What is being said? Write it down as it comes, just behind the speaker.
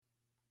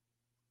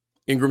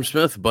Ingram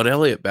Smith, Bud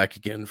Elliott back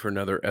again for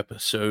another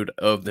episode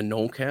of the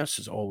Nolecast.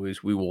 As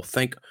always, we will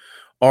thank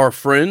our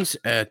friends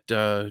at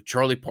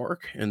Charlie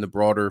Park and the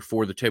broader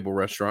For the Table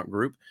restaurant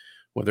group,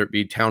 whether it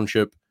be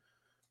Township,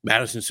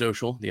 Madison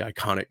Social, the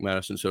iconic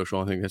Madison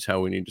Social. I think that's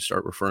how we need to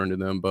start referring to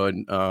them, Bud.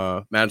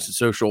 Madison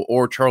Social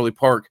or Charlie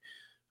Park.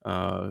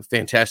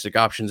 Fantastic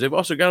options. They've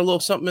also got a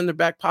little something in their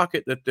back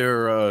pocket that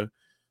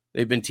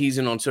they've been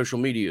teasing on social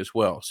media as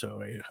well.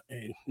 So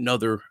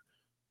another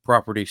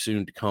property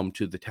soon to come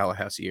to the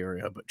Tallahassee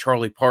area. But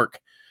Charlie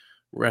Park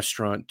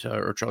Restaurant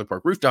or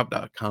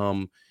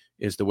charlieparkrooftop.com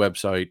is the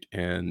website,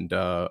 and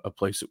a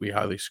place that we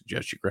highly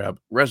suggest you grab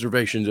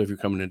reservations if you're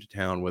coming into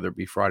town, whether it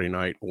be Friday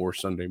night or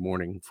Sunday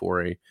morning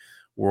for a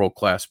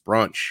world-class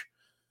brunch.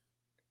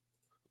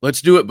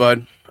 Let's do it,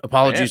 Bud.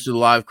 Apologies to the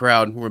live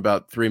crowd. We're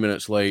about 3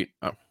 minutes late.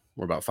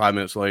 We're about 5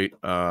 minutes late.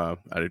 I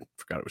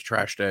forgot it was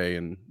trash day,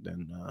 and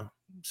then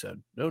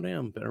said, "Oh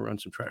damn, better run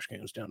some trash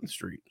cans down the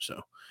street."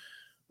 So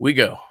we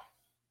go.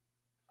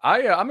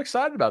 I'm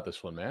excited about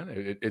this one,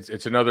 man.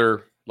 It's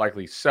another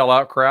likely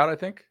sellout crowd. I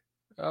think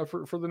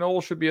for the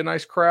Noles should be a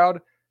nice crowd,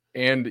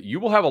 and you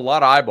will have a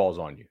lot of eyeballs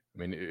on you. I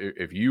mean,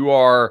 if you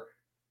are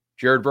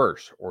Jared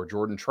Verse or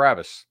Jordan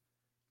Travis,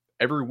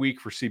 every week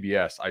for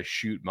CBS, I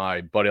shoot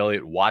my Bud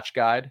Elliott watch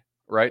guide,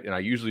 right? And I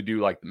usually do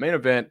like the main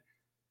event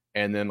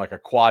and then like a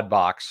quad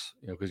box,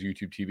 because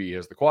YouTube TV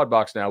has the quad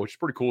box now, which is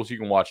pretty cool. So you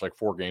can watch like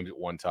 4 games at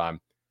one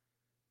time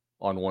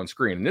on one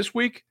screen. And this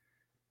week,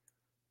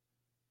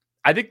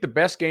 I think the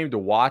best game to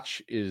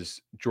watch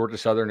is Georgia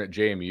Southern at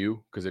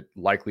JMU, because it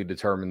likely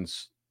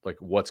determines like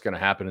what's going to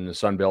happen in the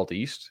Sun Belt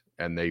East.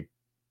 And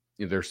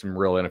there's some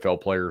real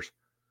NFL players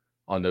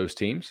on those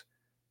teams.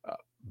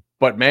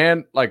 But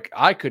man, like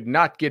I could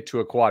not get to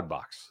a quad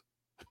box.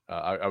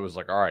 I was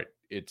like, all right,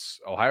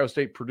 it's Ohio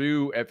State,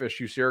 Purdue,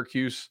 FSU,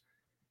 Syracuse.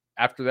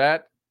 After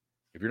that,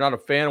 if you're not a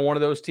fan of one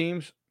of those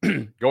teams,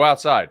 go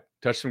outside,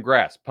 touch some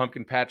grass,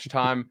 pumpkin patch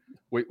time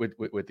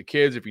with the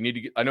kids. If you need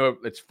to get, I know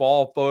it's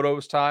fall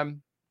photos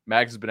time.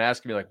 Mags has been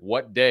asking me like,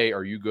 what day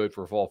are you good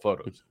for fall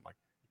photos? I'm like,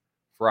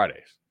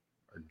 Fridays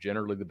are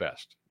generally the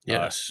best.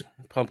 Yes,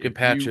 pumpkin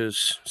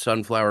patches,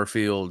 sunflower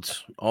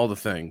fields, all the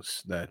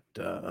things that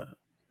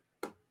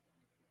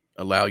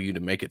allow you to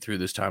make it through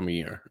this time of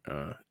year.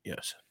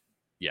 Yes.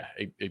 Yeah,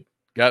 it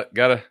got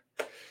a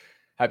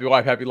happy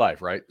wife, happy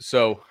life, right?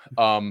 So,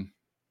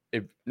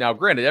 if now,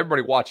 granted,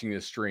 everybody watching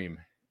this stream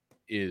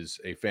is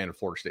a fan of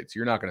Florida State, so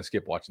you're not going to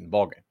skip watching the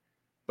ballgame.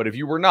 But if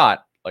you were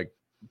not, like,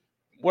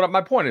 what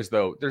my point is,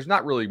 though, there's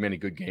not really many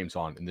good games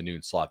on in the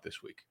noon slot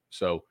this week.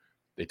 So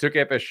they took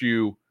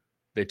FSU,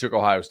 they took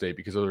Ohio State,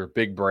 because those are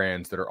big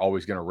brands that are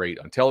always going to rate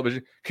on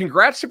television.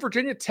 Congrats to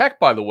Virginia Tech,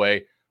 by the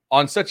way,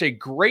 on such a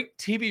great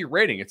TV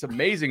rating. It's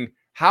amazing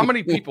how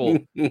many people,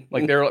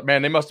 like,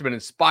 they must have been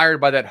inspired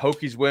by that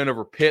Hokies win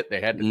over Pitt.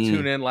 They had to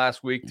tune in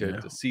last week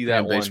to see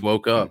that one. They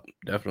woke up,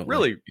 definitely.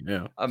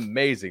 Really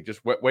amazing.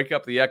 Just wake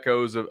up the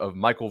echoes of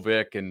Michael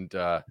Vick and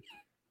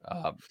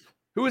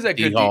who was that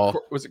good?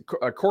 Was it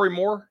Corey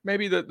Moore?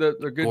 Maybe the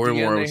good Corey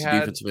DN Moore they was had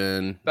defensive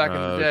end back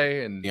in the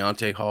day, and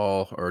Deontay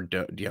Hall or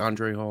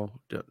DeAndre Hall,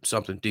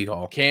 something D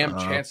Hall. Cam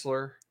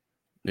Chancellor.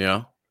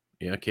 Yeah,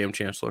 Cam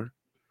Chancellor.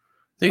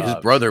 I think his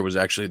brother was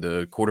actually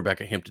the quarterback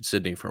at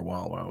Hampton-Sydney for a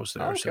while I was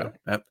there. Okay.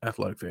 So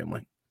athletic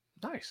family.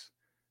 Nice.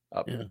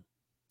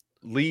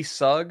 Lee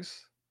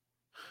Suggs.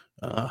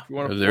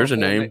 There's a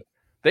name.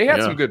 They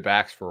had some good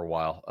backs for a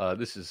while.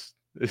 This is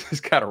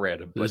kind of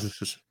random. But,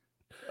 this is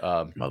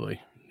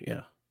probably,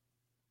 yeah.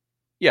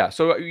 Yeah,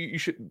 so you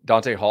should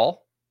Dante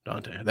Hall.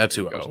 That's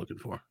who I was looking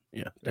for.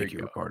 Yeah, thank you,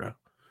 Ricardo.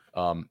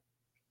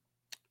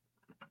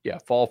 Yeah,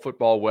 fall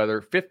football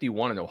weather,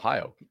 51 in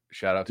Ohio.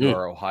 Shout out to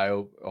our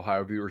Ohio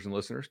viewers and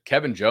listeners.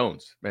 Kevin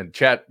Jones, man,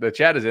 the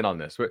chat is in on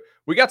this.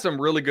 We got some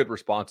really good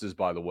responses,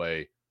 by the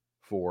way,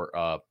 for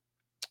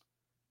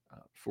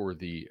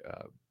the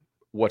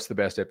what's the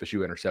best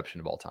FSU interception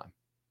of all time.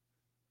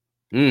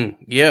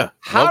 Yeah.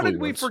 How did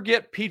we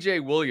forget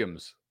PJ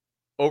Williams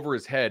over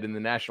his head in the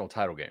national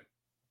title game?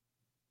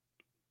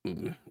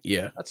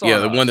 Yeah.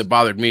 The one that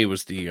bothered me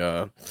was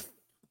the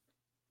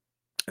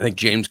I think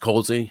James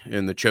Colsey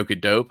in the Choke It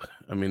Dope.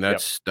 I mean,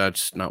 that's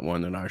not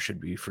one that I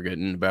should be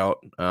forgetting about.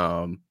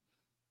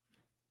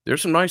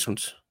 There's some nice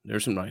ones.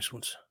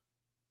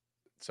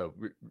 So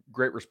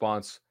great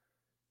response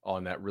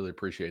on that. Really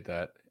appreciate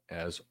that,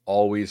 as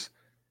always.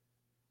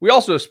 We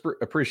also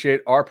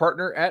appreciate our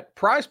partner at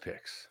Prize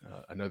Picks.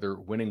 Another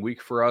winning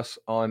week for us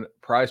on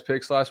Prize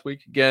Picks last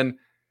week. Again,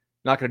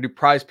 not going to do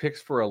Prize Picks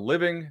for a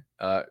living.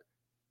 I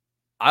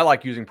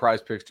like using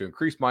Prize Picks to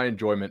increase my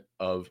enjoyment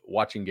of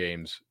watching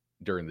games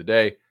during the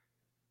day.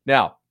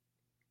 Now,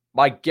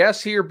 my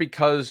guess here,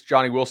 because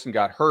Johnny Wilson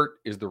got hurt,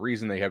 is the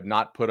reason they have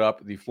not put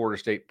up the Florida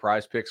State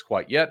Prize Picks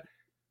quite yet.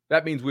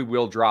 That means we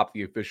will drop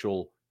the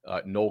official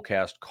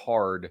Nolecast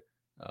card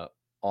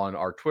on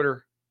our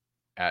Twitter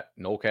at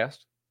Nolecast.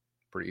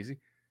 Pretty easy.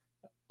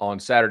 On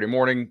Saturday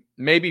morning,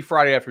 maybe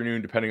Friday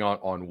afternoon, depending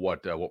on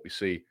what we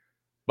see.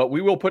 But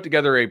we will put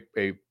together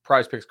a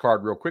Prize Picks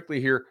card real quickly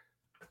here.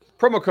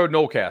 promo code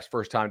NOLCAST,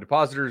 first time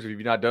depositors. If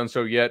you've not done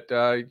so yet,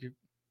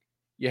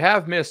 you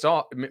have missed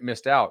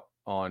out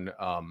on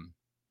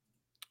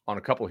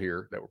a couple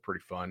here that were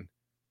pretty fun.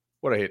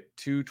 What I hit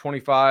 2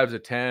 25s, a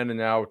 10, and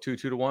now 2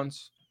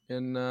 2-to-1s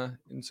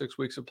in 6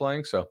 weeks of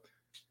playing. So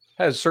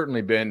has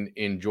certainly been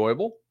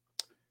enjoyable.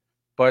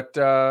 But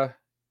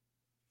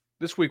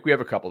this week we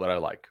have a couple that I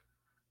like.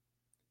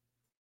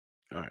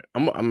 All right,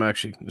 I'm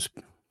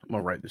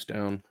gonna write this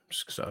down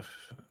just because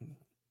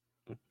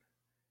I'm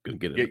gonna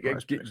get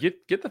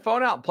it. Get the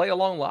phone out and play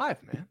along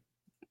live, man.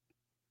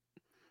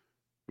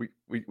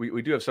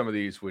 We do have some of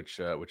these which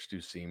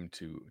do seem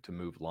to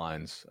move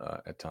lines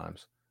at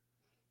times.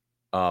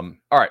 All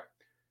right.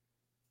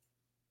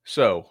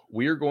 So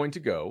we are going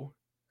to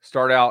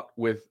start out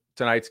with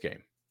tonight's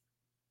game.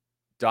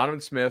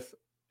 Donovan Smith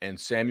and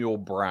Samuel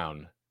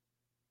Brown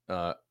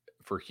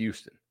for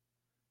Houston.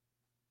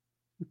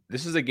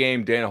 This is a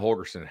game Dana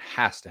Holgorsen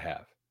has to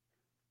have.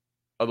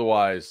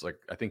 Otherwise,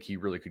 I think he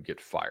really could get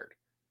fired.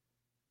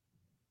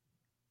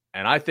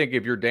 And I think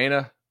if you're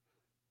Dana,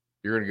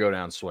 you're going to go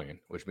down swinging,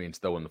 which means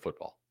throwing the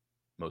football,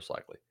 most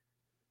likely.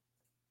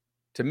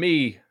 To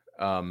me,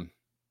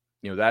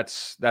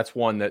 that's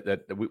one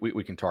that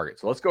we can target.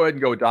 So let's go ahead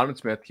and go with Donovan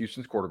Smith,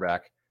 Houston's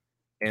quarterback,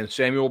 and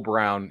Samuel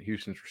Brown,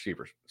 Houston's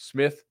receivers.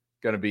 Smith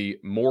going to be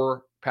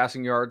more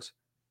passing yards.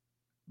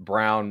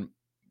 Brown,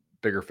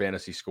 bigger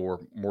fantasy score,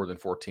 more than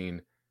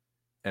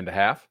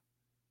 14.5.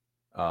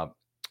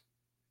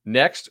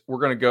 Next, we're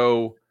going to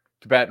go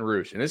to Baton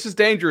Rouge. And this is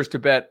dangerous to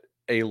bet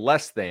a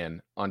less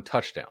than on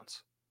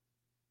touchdowns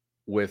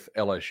with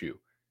LSU.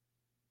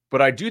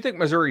 But I do think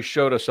Missouri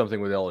showed us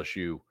something with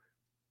LSU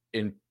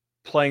in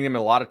playing them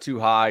a lot of too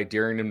high,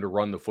 daring them to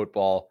run the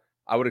football.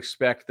 I would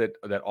expect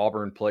that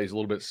Auburn plays a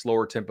little bit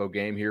slower tempo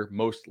game here,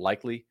 most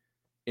likely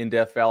in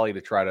Death Valley,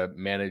 to try to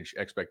manage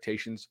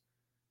expectations,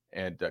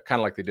 and kind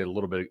of like they did a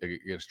little bit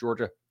against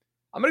Georgia.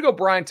 I'm going to go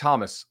Brian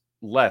Thomas,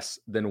 less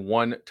than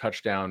 1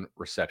 touchdown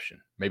reception.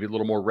 Maybe a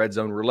little more red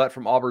zone roulette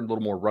from Auburn, a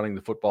little more running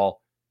the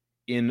football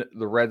in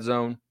the red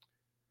zone.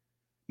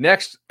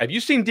 Next, have you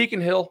seen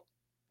Deacon Hill,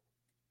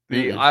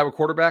 the Iowa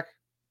quarterback?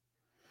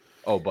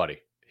 Oh,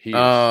 buddy.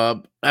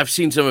 I've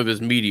seen some of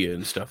his media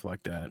and stuff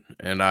like that,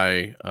 and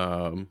I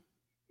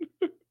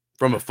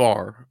from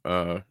afar.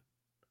 I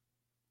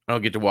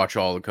don't get to watch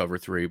all of Cover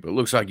 3, but it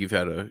looks like you've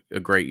had a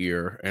great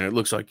year, and it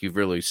looks like you've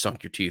really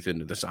sunk your teeth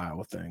into this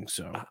Iowa thing.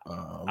 So,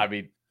 I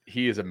mean,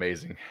 he is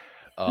amazing.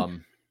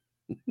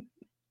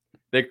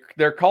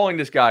 They're calling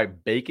this guy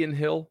Bacon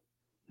Hill.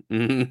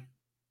 Mm-hmm.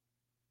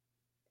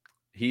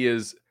 He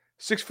is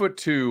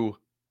 6'2",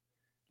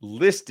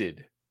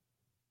 listed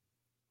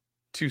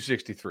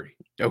 263.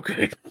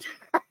 Okay.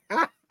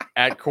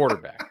 At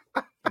quarterback.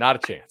 Not a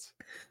chance.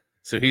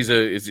 So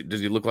does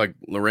he look like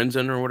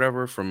Lorenzen or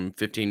whatever from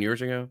 15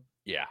 years ago?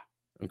 Yeah.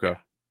 Okay.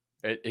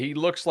 He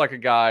looks like a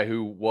guy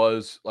who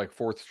was like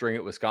 4th string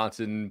at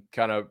Wisconsin,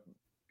 kind of,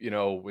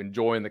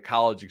 enjoying the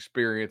college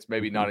experience,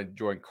 maybe not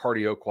enjoying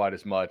cardio quite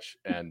as much,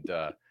 and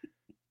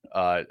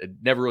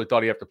never really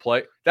thought he'd have to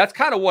play. That's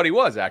kind of what he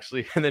was,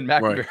 actually. And then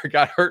McNamara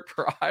got hurt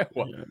for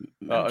Iowa,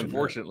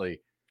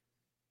 unfortunately.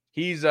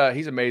 He's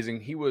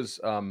amazing. He was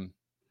 0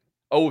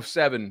 of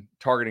 7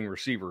 targeting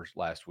receivers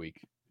last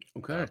week.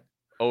 Okay.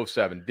 0 of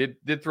 7.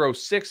 Did throw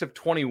 6 of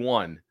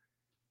 21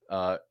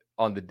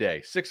 on the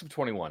day. 6 of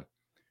 21.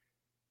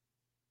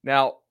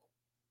 Now,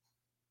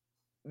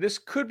 this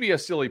could be a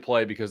silly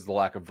play because of the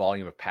lack of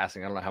volume of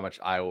passing. I don't know how much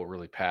Iowa will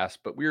really pass,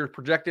 but we are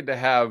projected to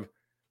have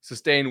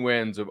sustained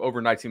winds of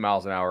over 19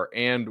 miles an hour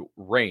and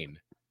rain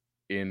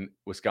in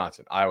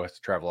Wisconsin. Iowa has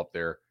to travel up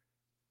there.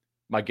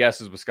 My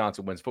guess is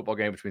Wisconsin wins football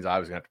game, which means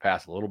Iowa's going to have to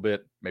pass a little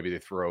bit. Maybe they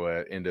throw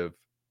an end of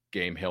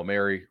game Hail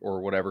Mary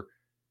or whatever.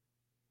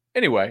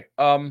 Anyway,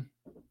 I'm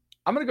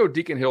going to go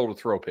Deacon Hill to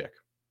throw pick.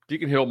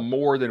 Deacon Hill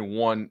more than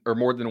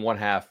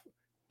 1.5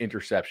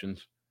 interceptions.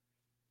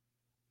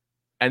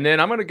 And then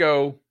I'm going to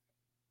go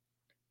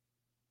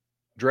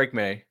Drake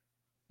May,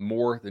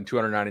 more than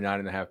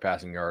 299.5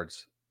 passing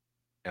yards.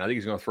 And I think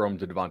he's going to throw him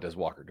to Devontae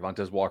Walker.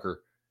 Devontae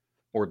Walker,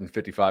 more than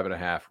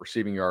 55.5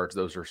 receiving yards.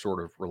 Those are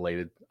sort of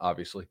related,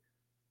 obviously.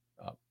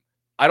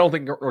 I don't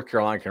think North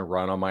Carolina can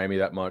run on Miami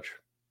that much,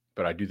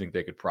 but I do think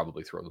they could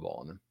probably throw the ball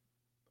on them.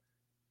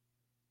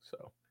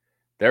 So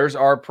there's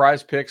our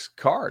Prize Picks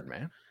card,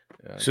 man.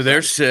 So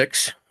there's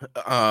 6.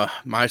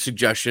 My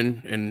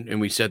suggestion,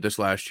 and we said this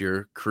last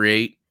year,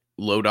 create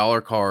low dollar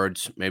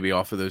cards, maybe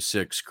off of those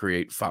 6,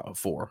 create 4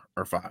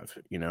 or 5,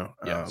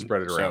 Yeah,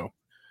 spread it around. So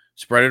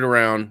spread it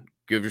around,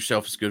 give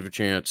yourself as good of a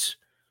chance.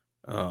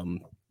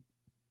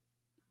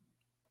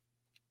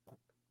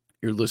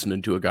 You're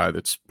listening to a guy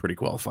that's pretty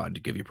qualified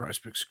to give you Prize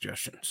Pick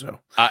suggestions. So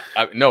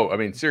no, I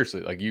mean,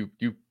 seriously, like you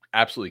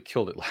absolutely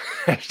killed it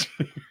last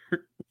year.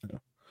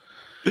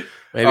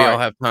 Maybe I'll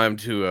have time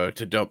to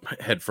dump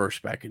head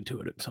first back into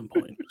it at some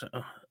point.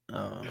 So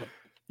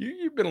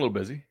you've been a little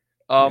busy.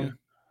 Yeah.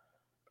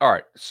 All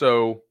right,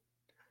 so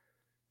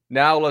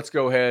now let's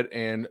go ahead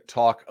and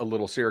talk a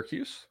little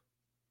Syracuse.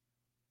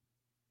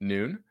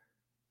 Noon,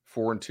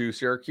 4-2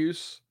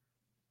 Syracuse.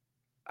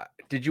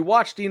 Did you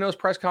watch Dino's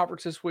press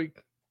conference this week?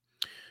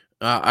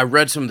 I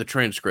read some of the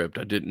transcript.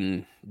 I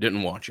didn't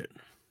watch it.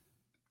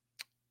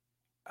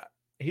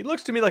 He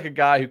looks to me like a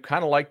guy who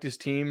kind of liked his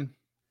team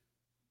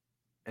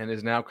and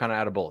is now kind of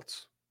out of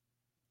bullets.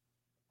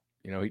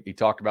 He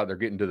talked about they're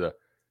getting to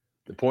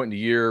the point in the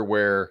year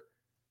where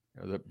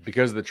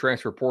because of the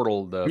transfer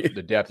portal,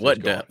 the depth what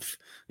is gone. depth?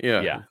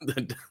 Yeah.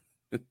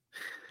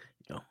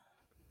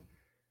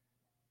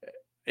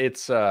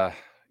 It's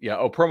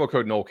promo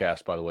code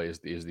NOLCAST, by the way, is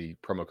the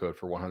promo code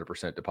for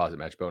 100% deposit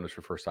match bonus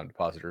for first time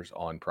depositors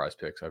on Prize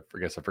Picks. I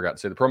forgot to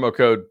say the promo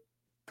code.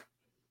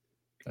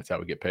 That's how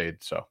we get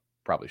paid. So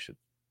probably should,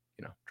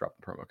 drop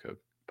the promo code.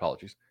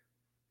 Apologies.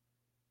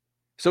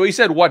 So he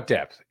said, what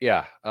depth?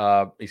 Yeah.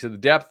 He said the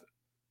depth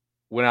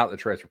went out in the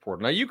transfer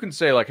portal. Now you can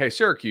say like, hey,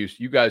 Syracuse,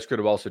 you guys could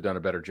have also done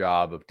a better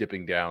job of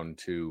dipping down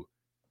to,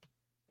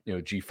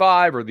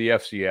 G5 or the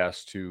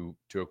FCS to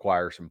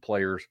acquire some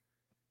players.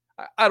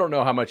 I don't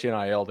know how much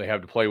NIL they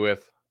have to play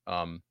with.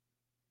 I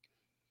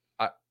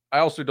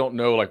also don't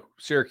know, like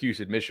Syracuse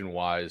admission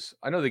wise,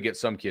 I know they get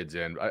some kids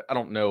in. I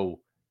don't know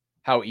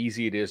how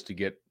easy it is to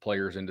get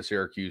players into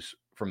Syracuse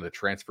from the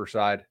transfer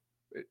side.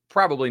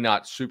 Probably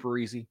not super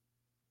easy,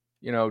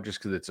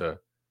 just because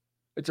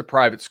it's a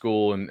private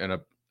school and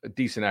a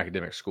decent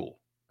academic school,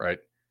 right?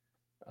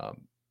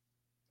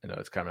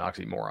 It's kind of an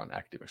oxymoron,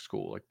 academic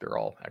school. Like they're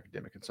all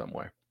academic in some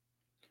way.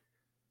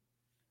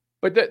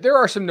 But there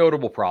are some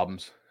notable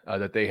problems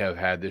that they have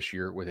had this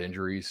year with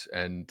injuries,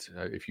 and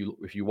if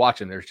you watch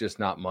them, there's just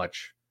not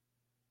much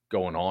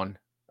going on.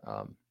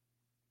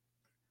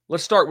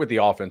 Let's start with the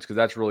offense because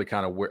that's really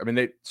kind of where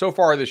they so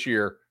far this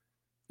year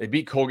they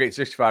beat Colgate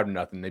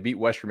 65-0. They beat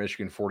Western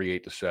Michigan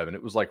 48-7.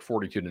 It was like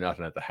 42-0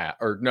 at the half.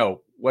 Or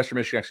no, Western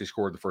Michigan actually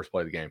scored the first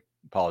play of the game.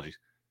 Apologies,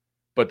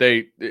 but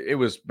it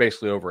was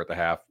basically over at the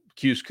half.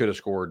 Cuse could have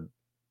scored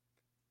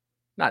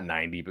not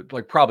 90, but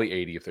like probably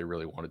 80 if they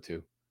really wanted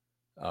to.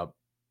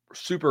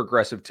 Super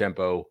aggressive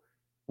tempo,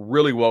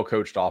 really well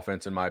coached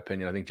offense, in my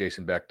opinion. I think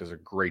Jason Beck does a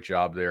great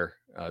job there.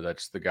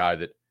 That's the guy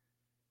that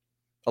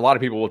a lot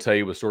of people will tell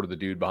you was sort of the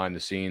dude behind the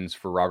scenes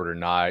for Robert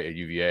and I at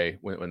UVA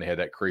when they had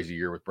that crazy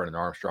year with Brendan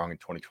Armstrong in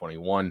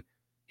 2021.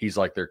 He's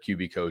like their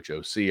QB coach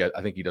OC.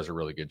 I think he does a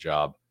really good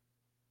job.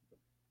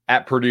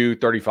 At Purdue,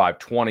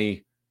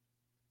 35-20.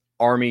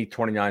 Army,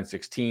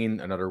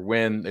 29-16, another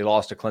win. They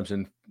lost to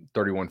Clemson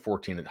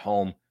 31-14 at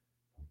home.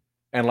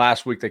 And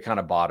last week they kind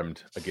of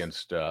bottomed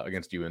against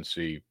UNC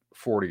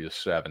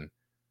 40-7.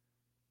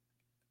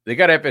 They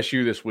got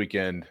FSU this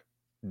weekend.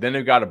 Then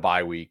they've got a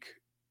bye week.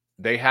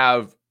 They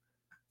have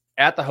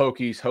at the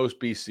Hokies, host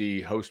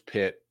BC, host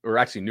Pitt, or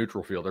actually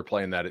neutral field. They're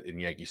playing that in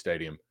Yankee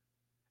Stadium.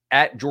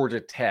 At Georgia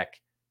Tech,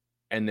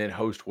 and then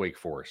host Wake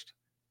Forest.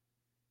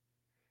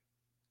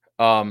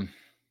 Look,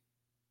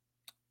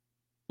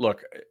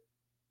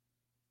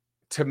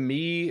 to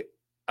me,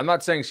 I'm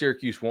not saying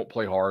Syracuse won't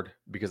play hard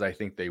because I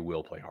think they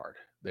will play hard.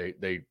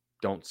 They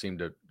don't seem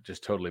to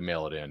just totally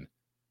mail it in.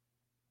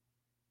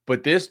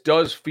 But this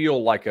does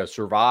feel like a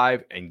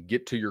survive and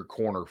get to your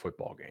corner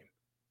football game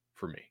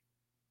for me,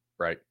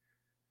 right?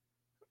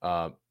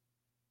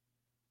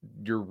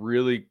 You're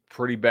really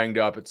pretty banged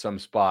up at some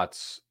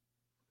spots.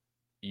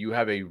 You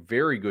have a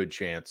very good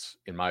chance,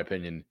 in my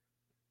opinion,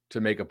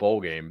 to make a bowl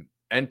game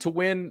and to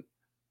win.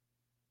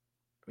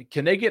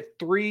 Can they get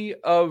 3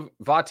 of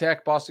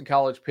Vatech, Boston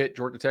College, Pitt,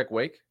 Georgia Tech,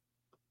 Wake?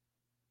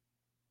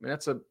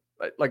 That's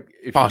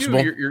if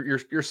possible. You do,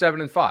 you're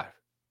 7-5.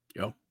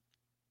 Yep.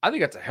 I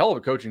think that's a hell of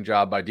a coaching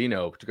job by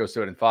Dino to go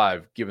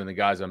 7-5, given the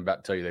guys I'm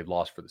about to tell you they've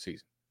lost for the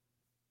season,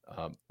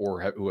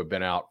 who have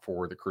been out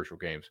for the crucial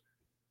games.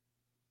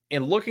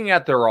 And looking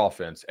at their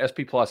offense,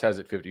 SP Plus has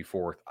it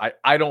 54th.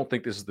 I don't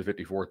think this is the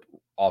 54th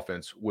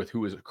offense with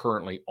who is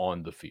currently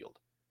on the field.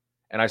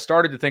 And I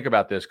started to think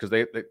about this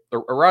because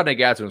Rodney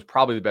Gadsden was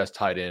probably the best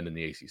tight end in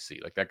the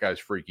ACC. Like that guy's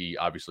freaky.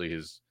 Obviously,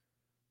 his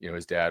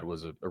dad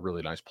was a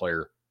really nice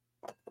player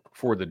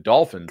for the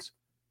Dolphins.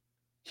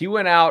 He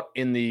went out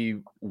in the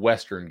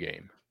Western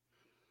game,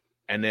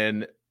 and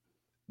then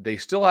they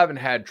still haven't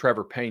had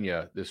Trevor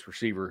Pena, this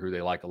receiver who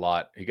they like a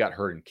lot. He got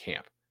hurt in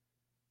camp.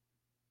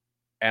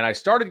 And I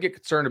started to get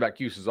concerned about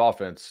Cuse's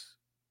offense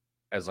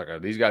as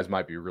these guys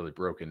might be really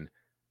broken.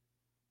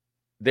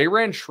 They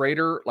ran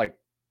Schrader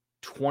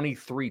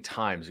 23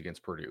 times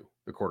against Purdue,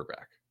 the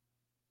quarterback,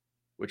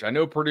 which I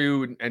know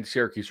Purdue and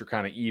Syracuse are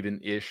kind of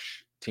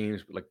even-ish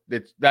teams, but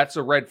that's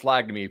a red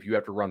flag to me if you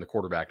have to run the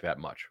quarterback that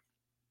much.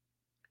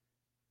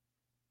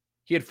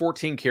 He had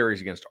 14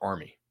 carries against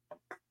Army.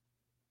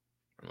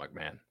 I'm like,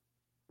 man,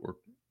 we're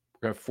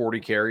going to have 40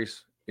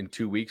 carries in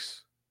 2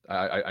 weeks.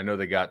 I know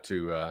they got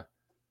to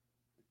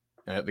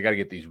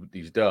get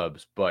these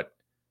dubs, but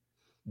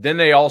then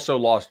they also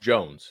lost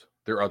Jones,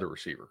 their other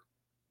receiver.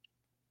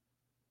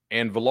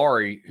 And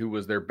Villari, who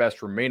was their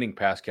best remaining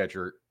pass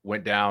catcher,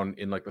 went down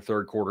in the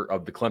third quarter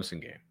of the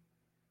Clemson game.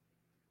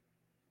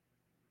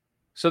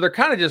 So they're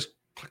kind of just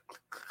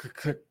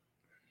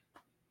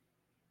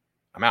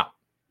I'm out.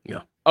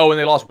 Yeah. Oh, and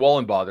they lost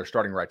Wallenbaugh, their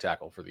starting right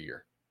tackle for the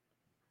year.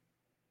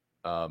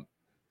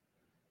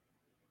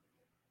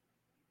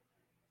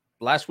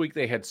 last week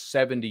they had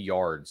 70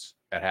 yards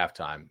at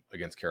halftime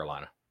against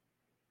Carolina.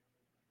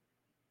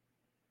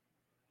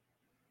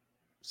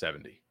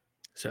 70.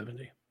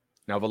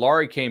 Now,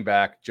 Villari came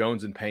back.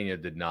 Jones and Pena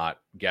did not.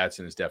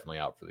 Gadsden is definitely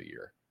out for the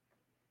year.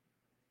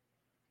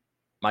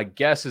 My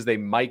guess is they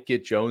might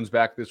get Jones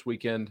back this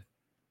weekend.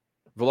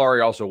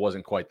 Villari also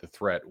wasn't quite the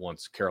threat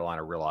once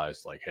Carolina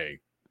realized, like, hey,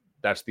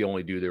 that's the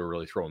only dude they were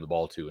really throwing the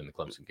ball to in the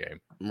Clemson game.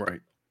 Right.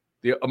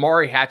 The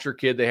Amari Hatcher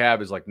kid they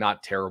have is, like,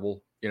 not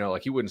terrible. You know,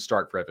 like, he wouldn't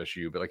start for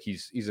FSU, but, like,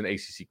 he's an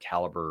ACC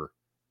caliber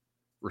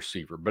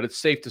receiver. But it's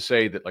safe to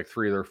say that, like,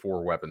 3 of their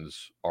 4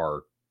 weapons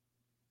are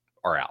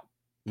out.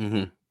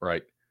 Mm-hmm.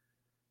 Right.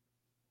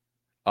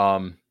 I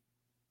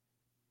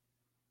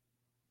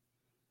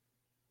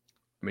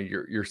mean,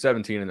 you're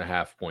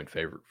 17.5 point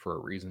favorite for a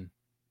reason.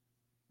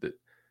 That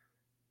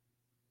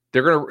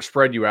they're going to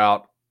spread you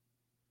out.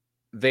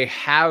 They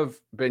have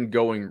been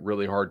going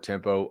really hard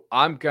tempo.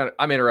 I'm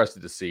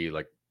interested to see,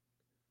 like,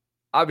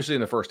 obviously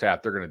in the first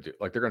half they're going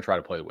to try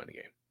to play the winning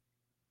game,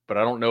 but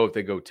I don't know if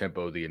they go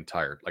tempo the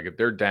entire. Like, if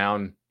they're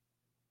down,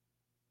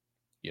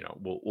 you know,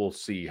 we'll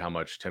see how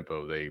much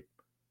tempo they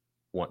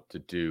want to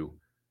do.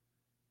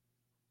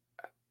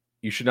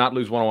 You should not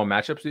lose one-on-one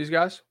matchups to these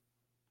guys.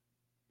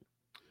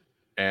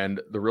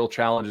 And the real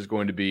challenge is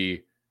going to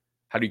be,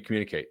 how do you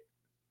communicate?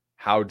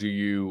 How do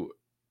you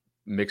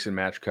mix and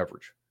match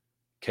coverage?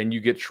 Can you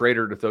get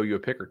Schrader to throw you a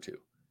pick or two?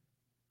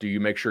 Do you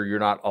make sure you're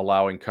not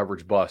allowing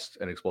coverage busts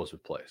and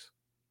explosive plays?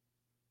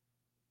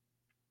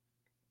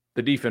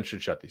 The defense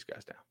should shut these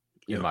guys down,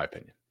 in my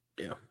opinion.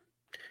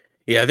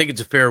 Yeah, I think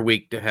it's a fair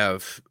week to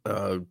have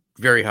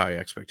very high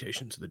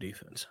expectations of the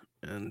defense.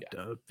 And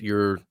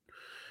you're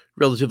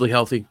relatively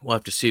healthy. We'll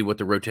have to see what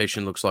the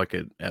rotation looks like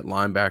at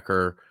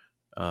linebacker.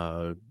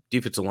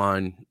 Defensive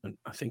line,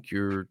 I think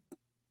you're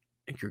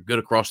good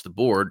across the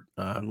board,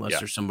 unless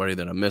there's somebody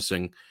that I'm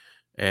missing.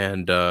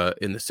 And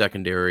in the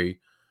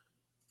secondary,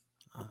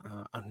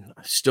 I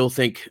still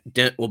think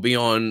Dent will be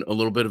on a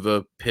little bit of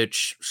a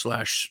pitch /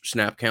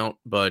 snap count,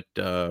 but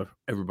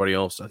everybody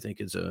else I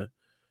think is a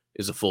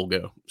full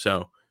go.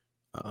 So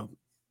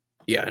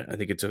yeah, I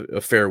think it's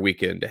a fair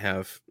weekend to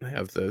have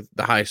the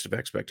highest of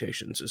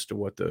expectations as to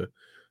what the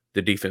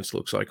defense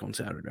looks like on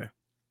Saturday.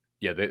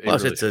 Yeah,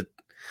 plus really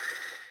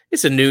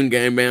it's a noon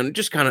game, man.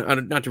 Just kind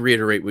of, not to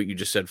reiterate what you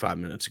just said 5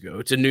 minutes ago.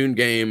 It's a noon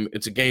game.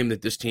 It's a game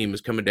that this team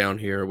is coming down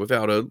here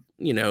without I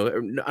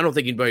don't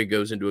think anybody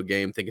goes into a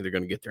game thinking they're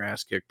going to get their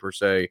ass kicked per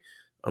se,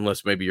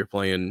 unless maybe you're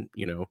playing,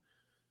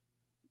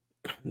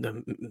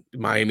 the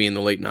Miami in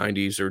the late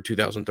 90s or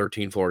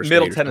 2013 Florida State.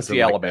 Middle Tennessee,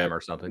 Alabama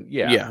or something.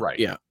 Yeah, right.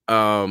 Yeah.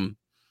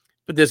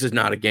 But this is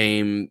not a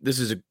game. This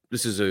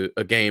is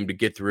a game to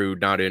get through,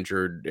 not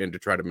injured, and to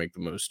try to make the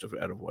most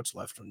out of what's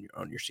left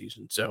on your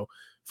season. So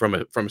from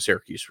a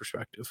Syracuse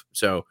perspective,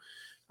 so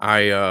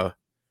I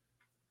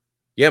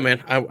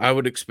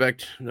would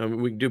expect.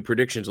 We can do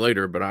predictions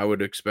later, but I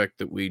would expect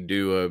that we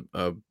do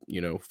a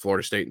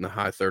Florida State in the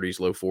high 30s,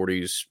 low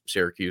 40s,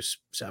 Syracuse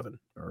 7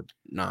 or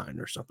 9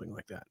 or something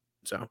like that.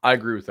 So I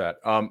agree with that.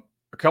 A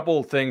couple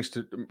more things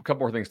to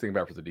think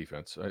about for the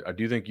defense. I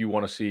do think you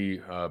want to see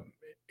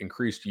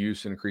increased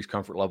use and increased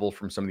comfort level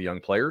from some of the young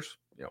players.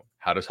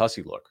 How does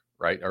Hussey look?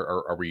 Right?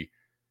 Are we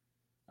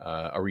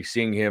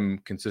seeing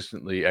him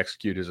consistently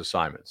execute his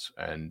assignments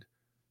and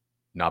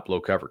not blow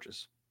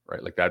coverages?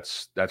 Right? Like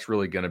that's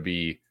really going to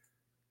be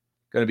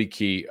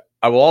key.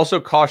 I will also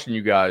caution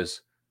you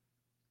guys.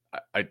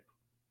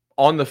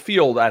 On the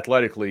field,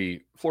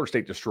 athletically, Florida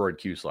State destroyed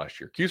Cuse last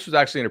year. Cuse was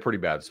actually in a pretty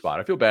bad spot.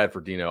 I feel bad for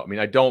Dino. I mean,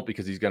 I don't,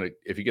 because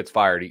if he gets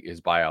fired,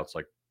 his buyout's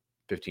like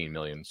 $15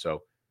 million.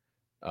 So,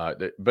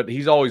 but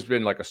he's always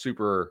been like a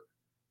super,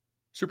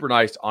 super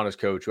nice, honest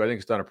coach who I think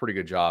has done a pretty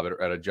good job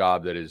at a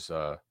job that is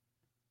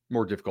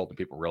more difficult than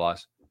people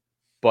realize.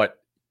 But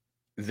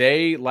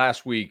they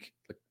last week,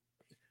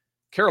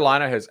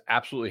 Carolina has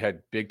absolutely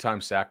had big time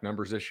sack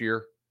numbers this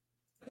year.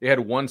 They had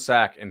 1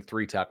 sack and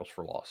 3 tackles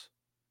for loss.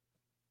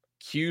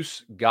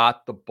 Cuse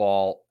got the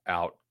ball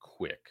out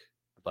quick.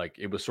 Like,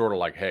 it was sort of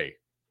like, hey,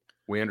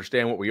 we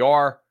understand what we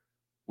are.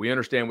 We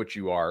understand what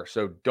you are.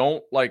 So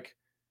don't, like,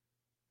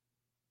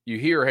 you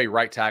hear, hey,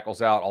 right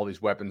tackle's out. All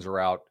these weapons are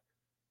out.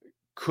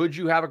 Could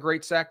you have a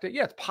great sack day?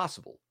 Yeah, it's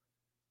possible.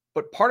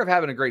 But part of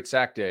having a great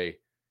sack day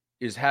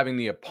is having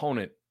the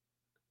opponent,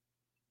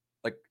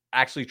 like,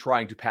 actually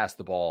trying to pass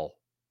the ball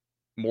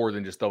more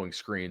than just throwing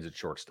screens and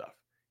short stuff.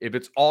 If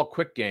it's all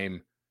quick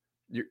game,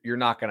 you're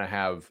not going to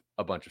have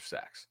a bunch of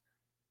sacks.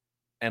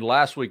 And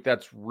last week,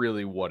 that's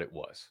really what it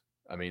was.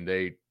 I mean,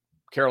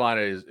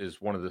 Carolina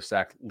is one of the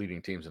sack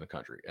leading teams in the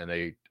country, and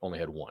they only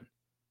had 1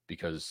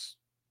 because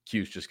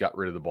Cuse just got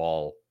rid of the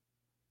ball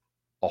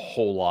a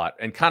whole lot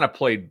and kind of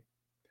played.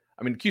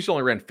 I mean, Cuse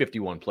only ran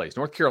 51 plays.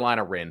 North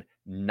Carolina ran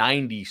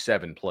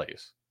 97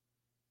 plays.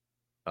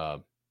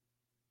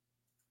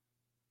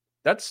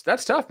 That's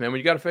tough, man. When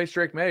you got to face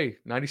Drake May,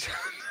 97.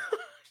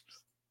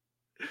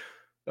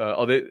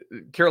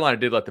 Carolina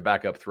did let the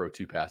backup throw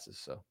 2 passes,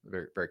 so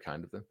very, very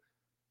kind of them.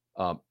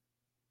 I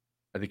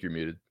think you're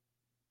muted.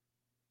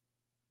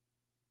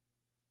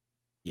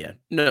 Yeah,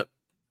 no,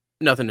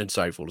 nothing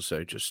insightful to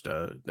say. Just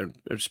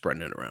they're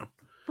spreading it around.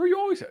 For you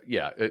always,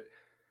 yeah.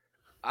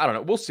 I don't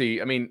know. We'll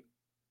see. I mean,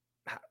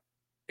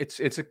 it's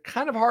a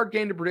kind of hard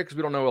game to predict because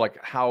we don't know like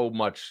how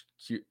much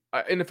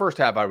in the first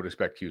half. I would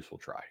expect Cuse will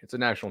try. It's a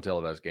national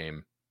televised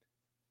game,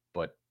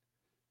 but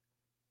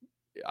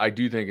I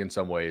do think in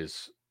some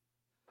ways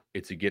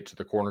it's a get to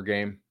the corner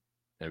game,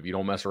 and if you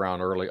don't mess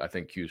around early, I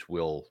think Cuse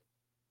will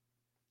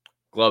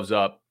gloves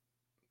up,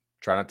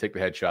 try not to take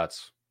the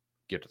headshots,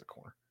 get to the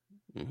corner.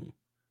 Mm-hmm.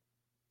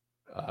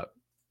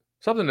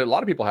 Something that a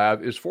lot of people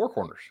have is four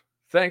corners.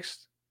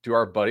 Thanks to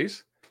our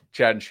buddies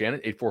Chad and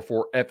Shannon,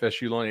 844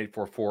 FSU loan,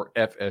 844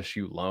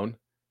 FSU loan.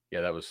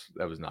 Yeah, that was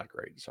not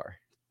great. Sorry.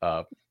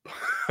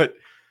 But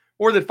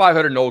more than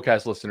 500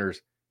 Nolecast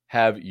listeners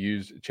have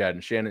used Chad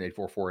and Shannon,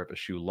 844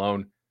 FSU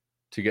loan,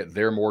 to get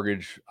their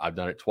mortgage. I've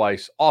done it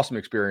twice. Awesome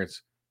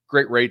experience.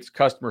 Great rates,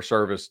 customer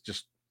service.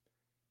 Just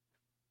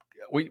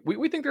we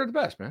think they're the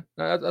best, man.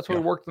 That's what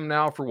we worked with them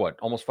now for what,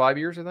 almost 5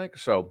 years, I think.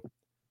 So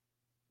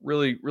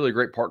really, really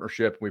great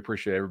partnership. We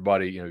appreciate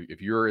everybody. You know,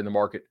 if you're in the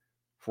market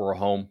for a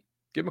home,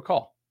 give them a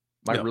call.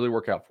 Might really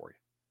work out for you.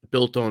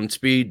 Built on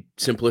speed,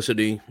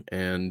 simplicity,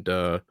 and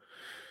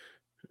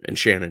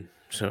Shannon.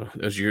 So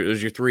those are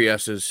your three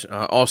S's.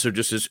 Also,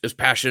 just as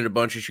passionate a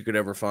bunch as you could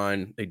ever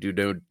find. They do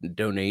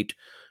donate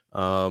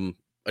a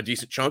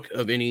decent chunk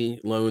of any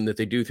loan that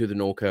they do through the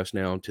Nolecast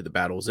now to the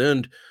Battle's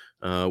End,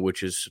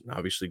 which is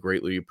obviously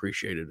greatly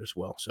appreciated as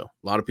well. So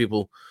a lot of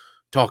people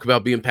talk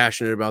about being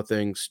passionate about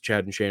things.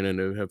 Chad and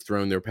Shannon have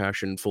thrown their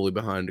passion fully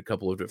behind a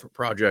couple of different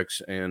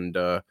projects,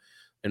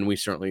 and we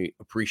certainly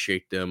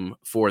appreciate them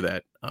for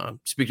that.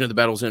 Speaking of the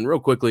Battle's End, real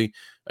quickly,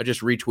 I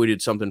just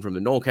retweeted something from the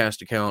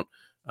Nolecast account.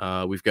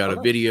 We've got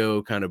a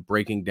video kind of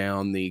breaking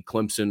down the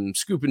Clemson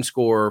scoop and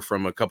score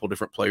from a couple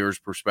different players'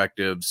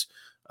 perspectives.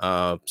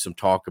 Some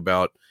talk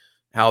about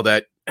how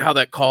that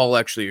call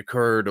actually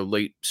occurred, a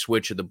late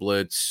switch of the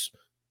blitz.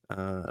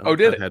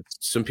 Did it? Had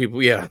some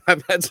people, yeah,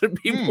 I've had some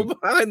people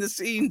behind the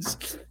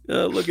scenes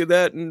look at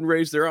that and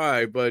raise their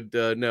eye, but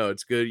no,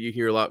 it's good. You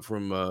hear a lot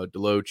from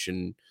Deloach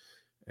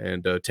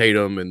and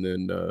Tatum, and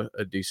then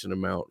a decent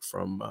amount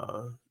from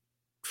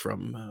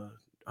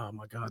oh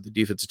my God, the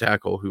defensive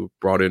tackle who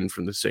brought in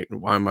from the same.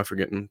 Why am I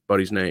forgetting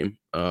Buddy's name?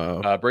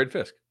 Braden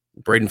Fisk.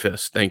 Braden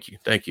Fisk. Thank you.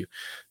 And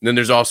then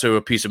there's also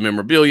a piece of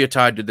memorabilia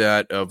tied to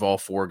that of all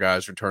four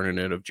guys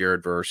returning it, of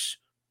Jared Verse,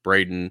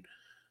 Braden,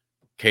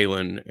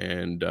 Kalen,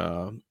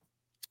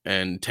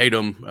 and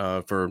Tatum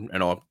for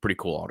a pretty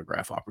cool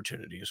autograph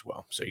opportunity as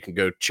well. So you can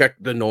go check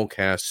the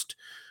Nolecast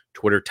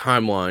Twitter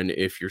timeline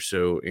if you're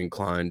so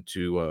inclined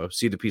to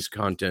see the piece of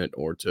content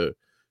or to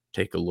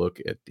take a look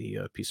at the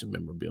piece of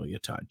memorabilia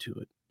tied to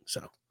it.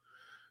 So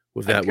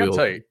with that, we'll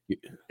tell you,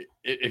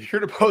 if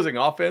you're an opposing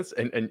offense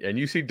and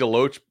you see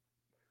Deloach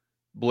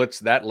blitz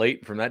that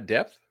late from that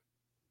depth,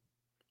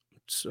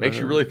 makes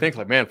you really think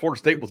like, man, Florida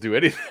State will do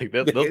anything.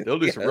 They'll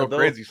do some real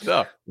crazy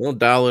stuff. They'll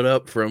dial it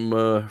up from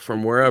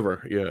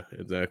wherever. Yeah,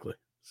 exactly.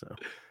 So,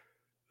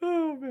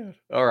 oh man.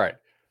 All right.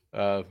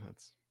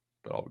 That's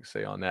about all we can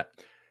say on that.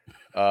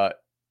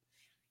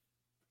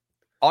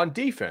 On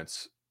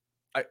defense,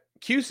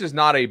 Cuse is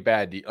not a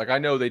bad like I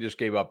know they just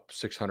gave up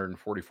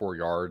 644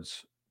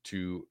 yards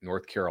to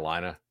North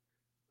Carolina.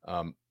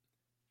 North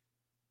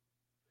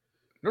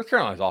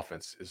Carolina's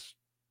offense is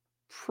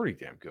pretty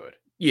damn good.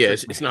 Yeah,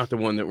 it's not the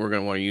one that we're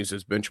going to want to use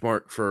as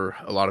benchmark for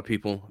a lot of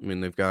people. I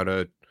mean, they've got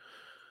a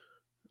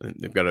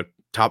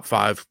top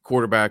 5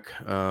 quarterback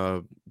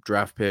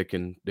draft pick,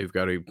 and they've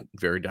got a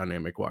very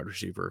dynamic wide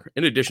receiver,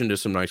 in addition to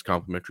some nice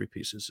complementary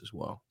pieces as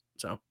well.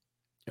 So,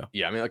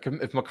 yeah. I mean, like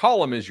if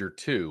McCollum is your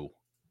 2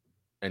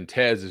 and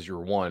Tez is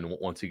your 1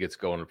 once he gets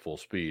going at full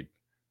speed,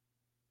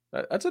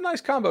 that's a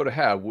nice combo to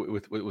have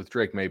with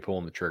Drake May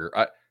pulling the trigger.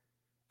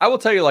 I will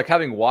tell you, like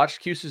having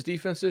watched Cuse's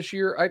defense this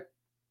year,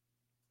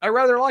 I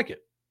rather like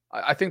it.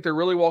 I think they're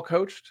really well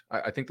coached.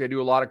 I think they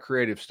do a lot of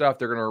creative stuff.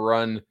 They're going to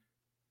run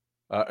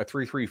a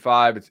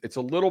 3-3-5. It's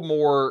a little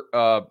more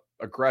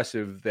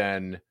aggressive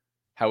than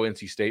how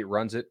NC State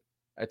runs it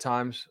at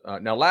times.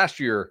 Now, last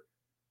year,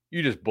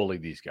 you just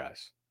bullied these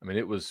guys. I mean,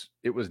 it was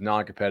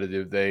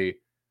non-competitive.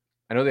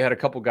 I know they had a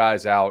couple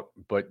guys out,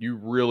 but you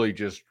really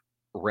just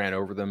ran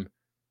over them.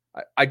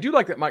 I do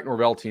like that Mike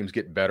Norvell teams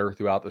get better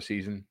throughout the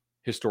season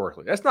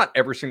historically. That's not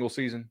every single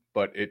season,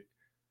 but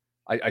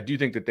I do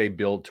think that they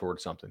build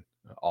towards something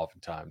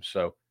oftentimes.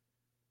 So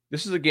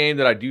this is a game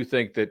that I do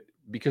think that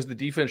because the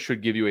defense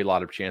should give you a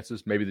lot of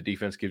chances, maybe the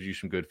defense gives you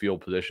some good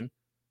field position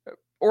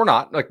or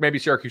not. Like maybe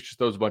Syracuse just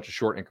throws a bunch of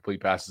short incomplete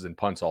passes and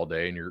punts all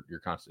day and you're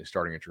constantly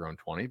starting at your own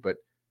 20. But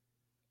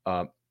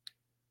I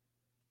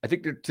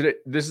think that today,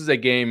 this is a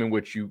game in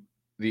which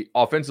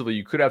offensively,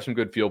 you could have some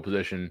good field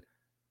position.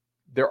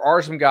 There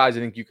are some guys I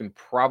think you can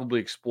probably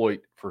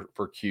exploit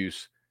for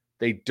Cuse.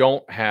 They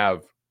don't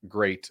have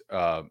great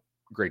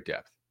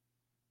depth,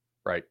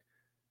 right?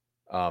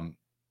 And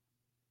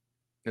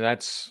I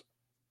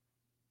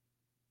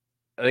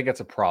think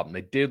that's a problem.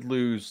 They did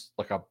lose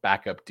like a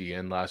backup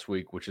DN last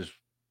week, which is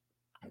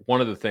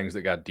one of the things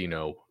that got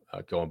Dino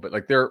going. But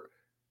like they're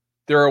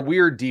a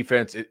weird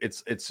defense.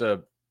 It's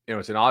a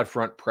it's an odd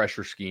front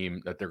pressure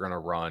scheme that they're going to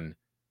run.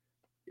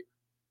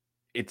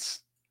 It's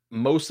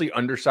mostly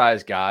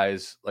undersized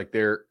guys. Like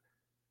their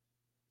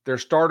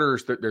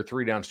starters, their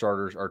 3-down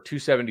starters are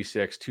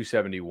 276,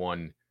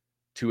 271,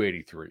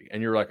 283.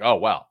 And you're like, oh,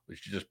 wow, we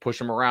should just push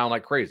them around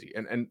like crazy.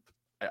 And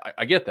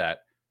I get that,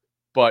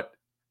 but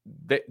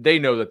they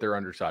know that they're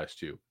undersized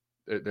too.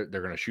 They're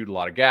going to shoot a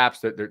lot of gaps.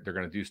 They're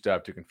going to do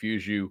stuff to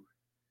confuse you.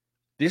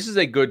 This is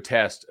a good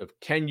test of,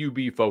 can you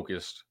be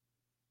focused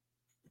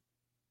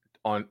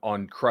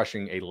on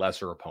crushing a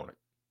lesser opponent,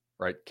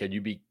 right? Can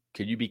you be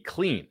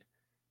clean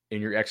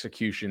in your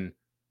execution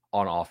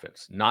on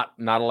offense, not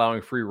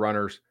allowing free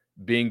runners,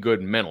 being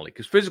good mentally,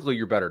 because physically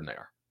you're better than they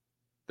are.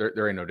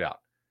 There ain't no doubt.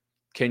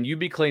 Can you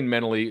be clean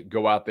mentally,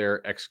 go out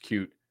there,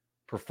 execute,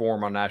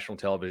 perform on national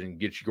television,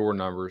 get your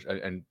numbers,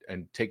 and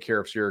take care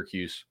of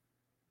Syracuse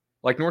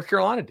like North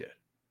Carolina did,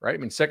 right? I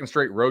mean, second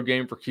straight road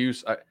game for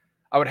Cuse.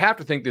 I would have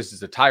to think this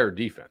is a tired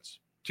defense.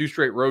 2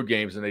 straight road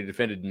games, and they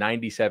defended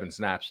 97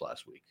 snaps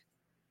last week.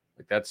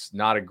 Like, that's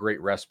not a great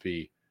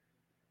recipe,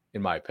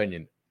 in my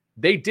opinion.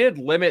 They did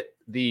limit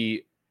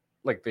the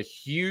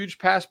huge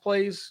pass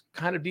plays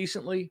kind of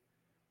decently.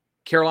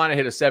 Carolina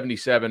hit a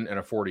 77 and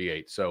a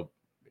 48. So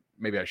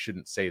maybe I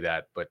shouldn't say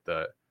that, but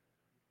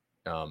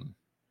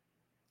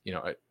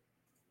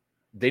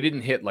they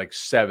didn't hit like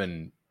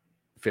 7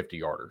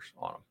 50-yarders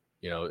on them.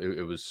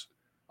 It was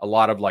a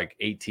lot of like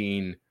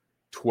 18,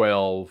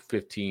 12,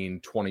 15,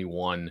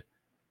 21.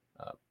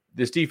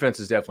 This defense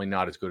is definitely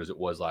not as good as it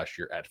was last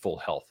year at full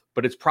health,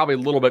 but it's probably a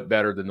little bit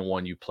better than the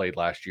one you played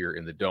last year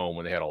in the Dome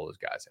when they had all those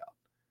guys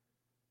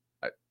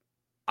out.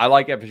 I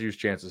like FSU's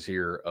chances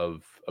here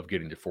of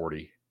getting to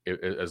 40,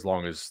 as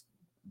long as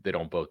they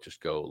don't both just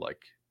go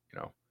like,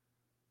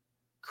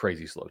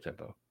 crazy slow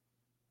tempo.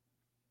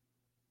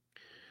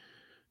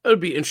 It would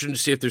be interesting to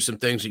see if there's some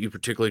things that you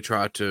particularly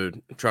try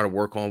to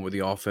work on with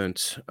the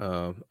offense.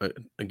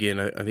 Again,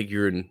 I think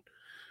you're in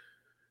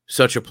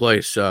such a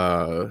place.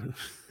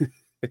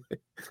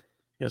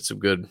 Got some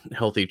good,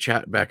 healthy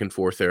chat back and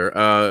forth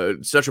there.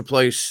 Such a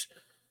place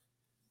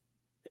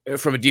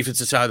from a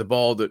defensive side of the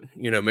ball that,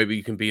 maybe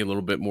you can be a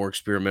little bit more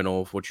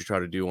experimental with what you try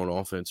to do on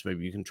offense.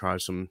 Maybe you can try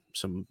some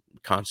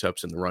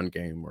concepts in the run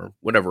game or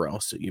whatever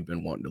else that you've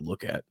been wanting to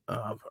look at.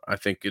 I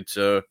think it's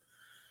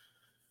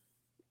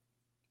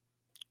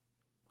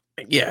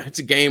it's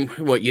a game.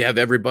 What you have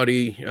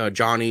everybody.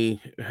 Johnny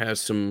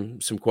has some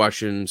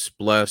questions.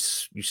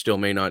 Bless, you still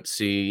may not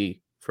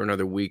see for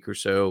another week or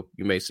so.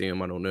 You may see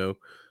him. I don't know.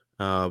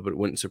 But it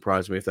wouldn't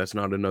surprise me if that's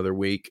not another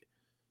week.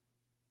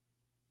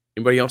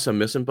 Anybody else I'm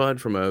missing,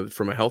 Bud, from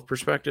a health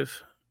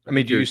perspective? I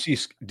mean, do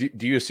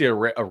you see a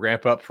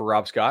ramp up for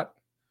Rob Scott?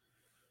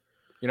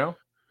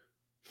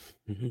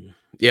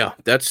 Yeah,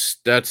 that's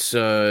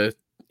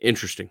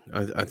interesting.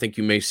 I think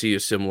you may see a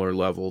similar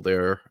level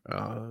there.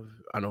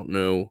 I don't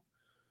know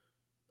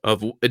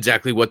of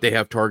exactly what they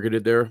have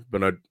targeted there,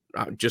 but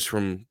just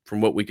from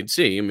what we can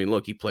see, I mean,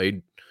 look, he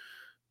played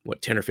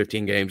 10 or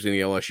 15 games in the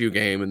LSU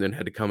game and then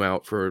had to come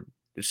out for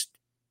just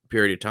a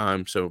period of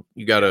time. So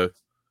you got to,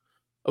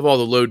 of all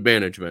the load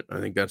management, I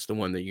think that's the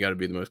one that you got to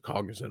be the most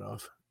cognizant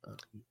of,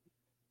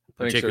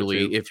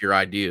 particularly if your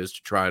idea is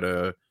to try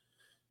to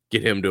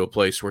get him to a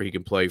place where he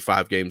can play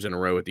 5 games in a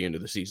row at the end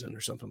of the season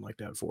or something like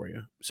that for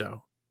you.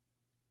 So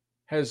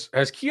has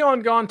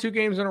Keon gone 2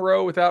 games in a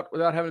row without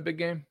having a big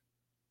game?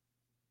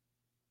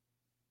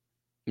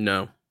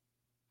 No.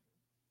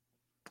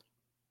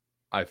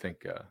 I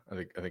think Keon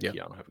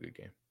will have a good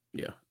game.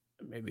 Yeah,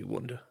 maybe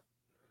one to.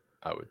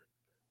 I would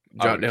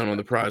jot down on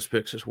the prize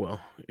picks as well.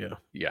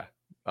 Yeah.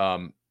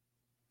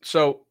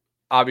 So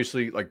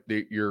obviously, like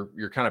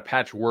your kind of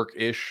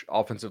patchwork-ish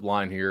offensive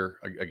line here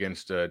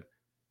against a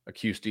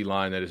QC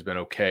line that has been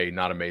okay,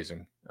 not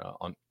amazing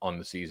on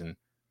the season.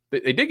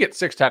 They did get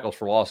 6 tackles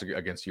for loss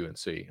against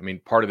UNC. I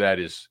mean, part of that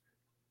is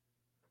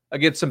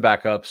against some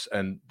backups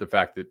and the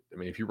fact that, I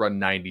mean, if you run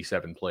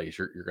 97 plays,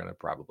 you're going to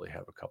probably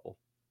have a couple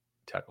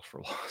tackles for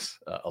loss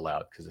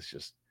allowed,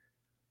 because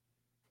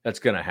that's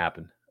going to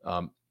happen.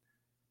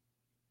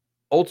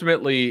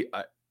 Ultimately,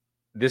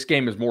 this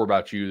game is more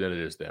about you than it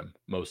is them,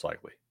 most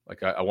likely.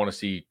 Like, I want to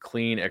see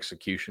clean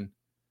execution,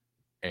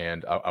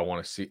 and I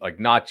want to see, like,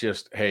 not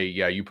just, hey,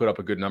 yeah, you put up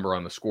a good number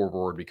on the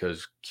scoreboard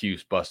because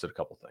Q's busted a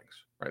couple things,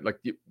 right? Like,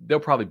 they'll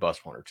probably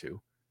bust 1 or 2,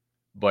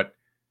 but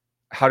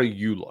how do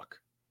you look?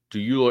 Do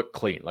you look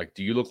clean? Like,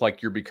 do you look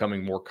like you're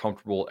becoming more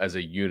comfortable as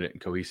a unit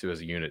and cohesive as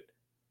a unit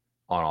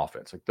on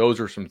offense? Like, those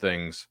are some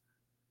things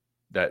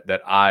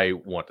that I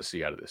want to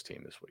see out of this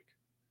team this week.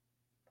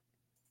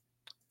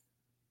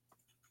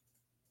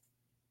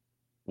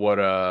 What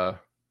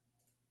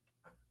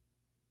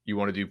you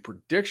want to do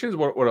predictions?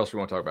 What else do we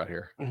want to talk about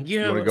here?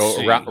 Yeah, you want to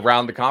go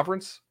around the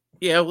conference?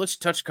 Yeah, let's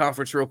touch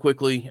conference real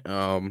quickly.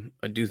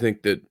 I do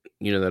think that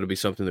that'll be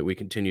something that we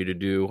continue to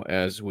do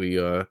as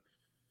we.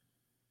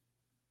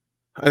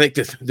 I think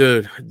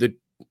the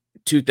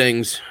 2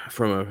 things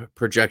from a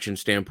projection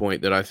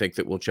standpoint that I think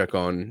that we'll check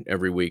on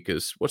every week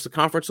is, what's the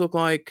conference look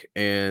like,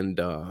 and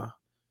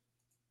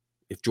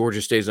if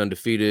Georgia stays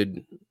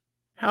undefeated,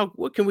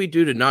 what can we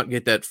do to not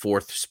get that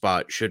 4th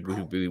spot?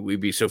 Should we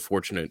be so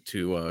fortunate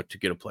to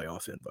get a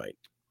playoff invite?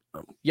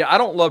 Yeah, I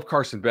don't love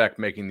Carson Beck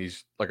making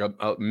these like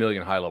a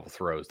million high level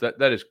throws.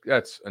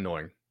 That's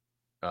annoying.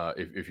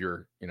 If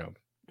you're,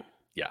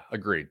 yeah,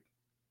 agreed.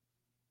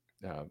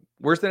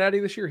 Where's the Natty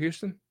this year?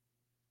 Houston?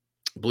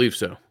 Believe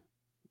so.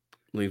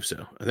 I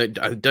think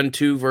I've done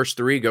 2 versus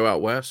 3 go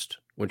out west,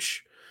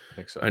 which I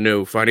think so. I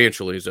know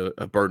financially is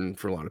a burden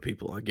for a lot of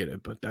people. I get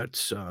it, but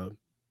that's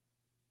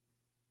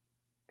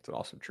it's an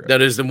awesome trip.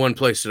 That is the one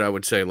place that I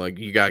would say like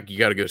you got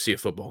to go see a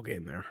football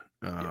game there.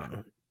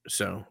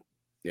 So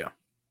yeah.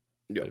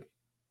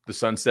 The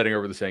sun setting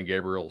over the San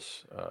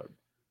Gabriel's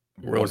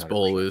Rose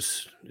Bowl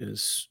is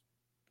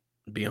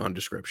beyond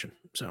description.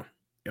 So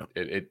yeah,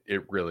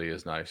 it really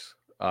is nice.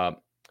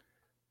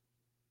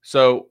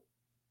 So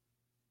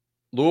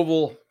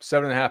Louisville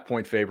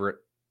 7.5-point favorite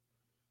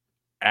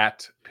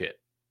at Pitt.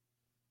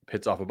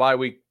 Pitt's off a bye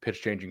week. Pitt's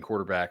changing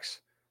quarterbacks.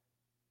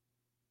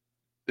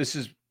 This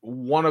is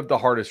one of the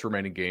hardest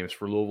remaining games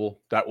for Louisville.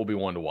 That will be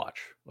one to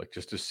watch, like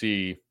just to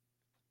see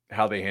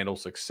how they handle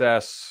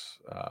success.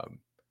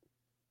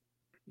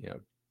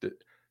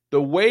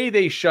 The way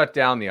they shut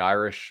down the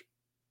Irish.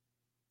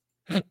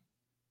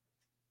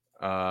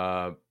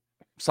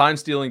 Sign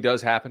stealing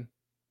does happen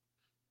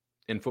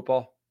in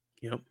football.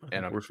 Yep,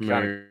 and I'm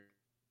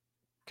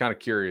kind of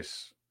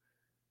curious.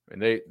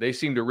 And they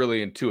seem to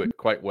really intuit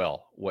quite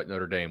well what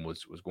Notre Dame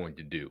was going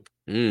to do.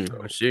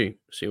 So, I see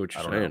what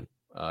you're saying.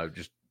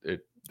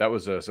 That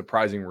was a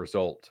surprising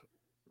result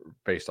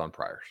based on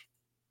priors.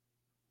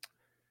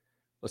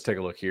 Let's take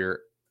a look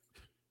here.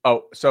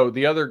 Oh, so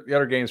the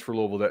other games for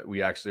Louisville that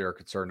we actually are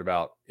concerned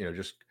about,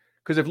 just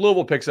because if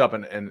Louisville picks up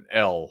an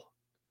L,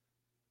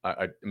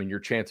 I mean, your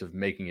chance of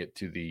making it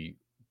to the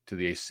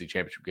ACC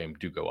championship game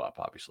do go up,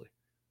 obviously,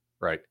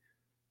 right?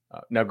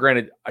 Now,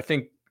 granted, I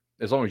think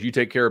as long as you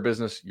take care of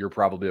business, you're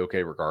probably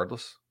okay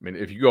regardless. I mean,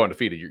 if you go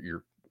undefeated,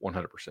 you're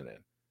 100% in.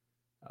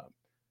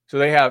 So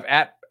they have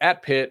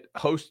at Pitt,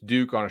 host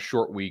Duke on a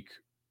short week,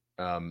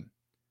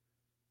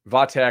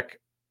 Vatek,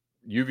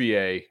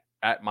 UVA,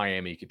 at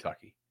Miami,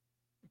 Kentucky.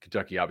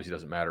 Kentucky obviously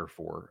doesn't matter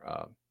for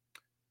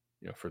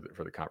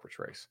the conference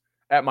race.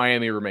 At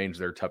Miami remains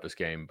their toughest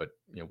game, but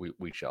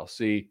we shall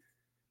see.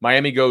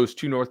 Miami goes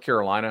to North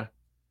Carolina.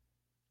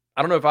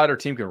 I don't know if either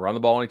team can run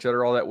the ball on each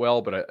other all that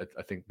well, but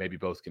I think maybe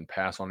both can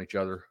pass on each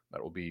other.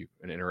 That will be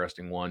an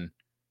interesting one.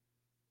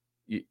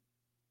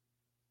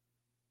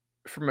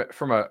 From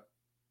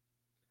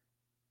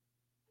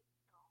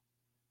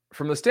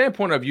the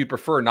standpoint of you'd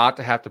prefer not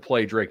to have to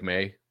play Drake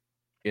May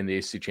in the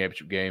ACC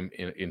championship game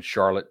in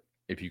Charlotte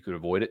if you could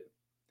avoid it.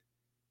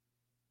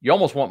 You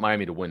almost want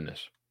Miami to win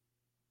this,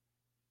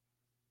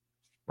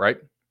 right?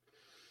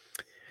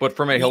 But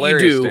from a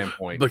hilarious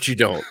standpoint, but you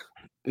don't.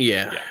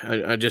 Yeah.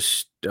 I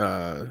just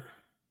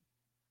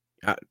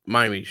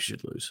Miami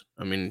should lose.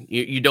 I mean,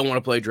 you don't want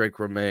to play Drake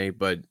May,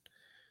 but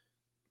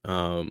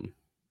you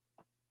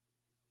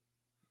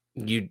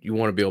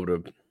want to be able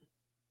to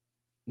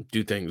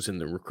do things in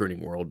the recruiting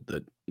world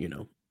that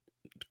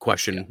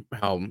question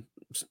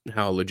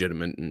how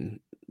legitimate and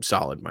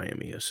solid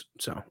Miami is.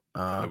 So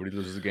nobody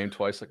loses a game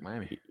twice like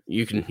Miami.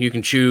 You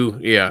can chew.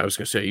 Yeah, I was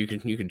gonna say you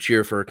can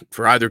cheer for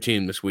either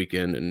team this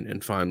weekend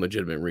and find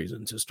legitimate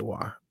reasons as to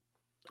why.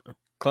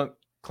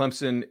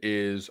 Clemson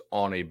is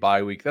on a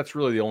bye week. That's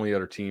really the only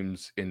other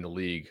teams in the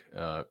league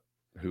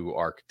who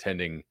are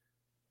contending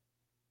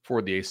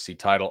for the ACC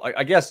title.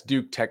 I guess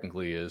Duke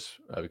technically is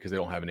because they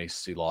don't have an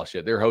ACC loss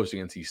yet. They're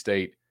hosting NC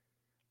State.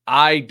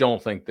 I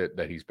don't think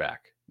that he's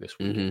back this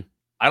week. Mm-hmm.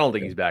 I don't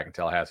think he's back in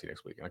Tallahassee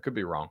next week. I could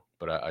be wrong,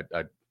 but I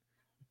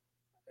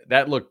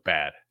that looked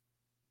bad,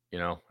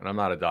 and I'm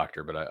not a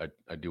doctor, but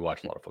I do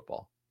watch a lot of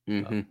football.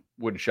 Mm-hmm.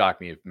 Wouldn't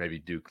shock me if maybe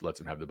Duke lets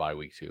him have the bye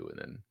week too, and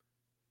then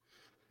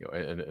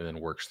and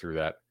then works through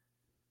that.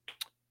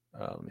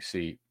 Let me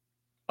see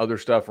other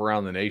stuff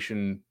around the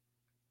nation.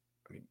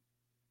 I mean,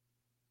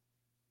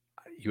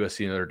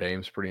 USC and Notre Dame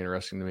is pretty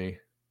interesting to me.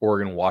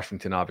 Oregon,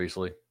 Washington,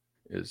 obviously,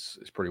 is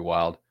pretty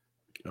wild.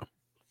 Yeah.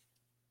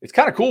 It's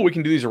kind of cool. We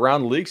can do these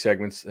around the league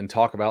segments and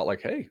talk about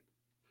like, hey,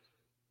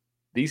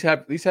 these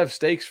have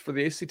stakes for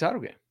the ACC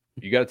title game.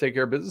 You got to take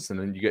care of business, and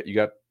then you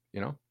got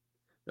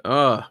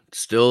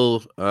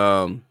still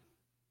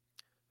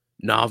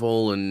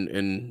novel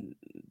and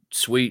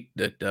sweet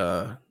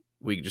that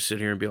we can just sit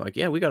here and be like,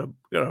 yeah, we got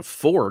a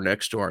 4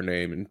 next to our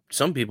name, and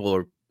some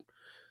people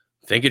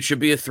think it should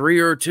be a 3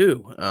 or a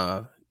 2.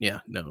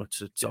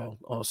 It's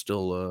all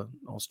still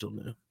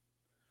new.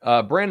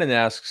 Brandon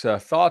asks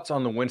thoughts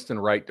on the Winston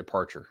Wright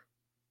departure.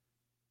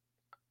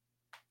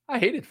 I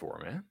hate it for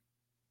him, man.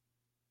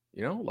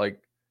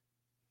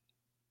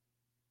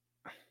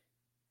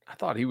 I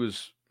thought he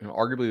was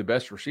arguably the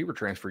best receiver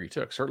transfer you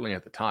took, certainly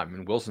at the time. I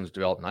mean, Wilson's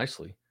developed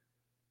nicely,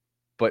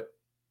 but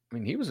I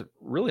mean, he was a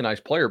really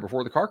nice player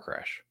before the car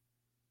crash,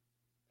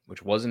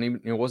 which wasn't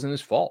even wasn't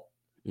his fault.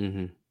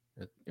 Mm-hmm.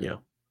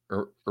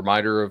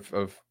 Reminder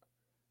of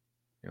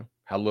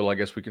how little I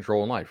guess we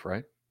control in life,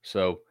 right?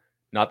 So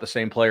not the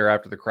same player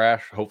after the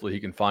crash. Hopefully he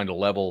can find a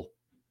level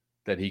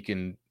that he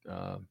can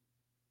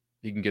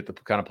he can get the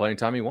kind of playing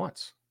time he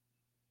wants.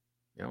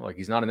 You know, like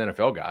he's not an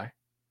NFL guy.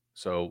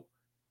 So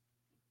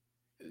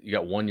you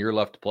got 1 year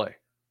left to play.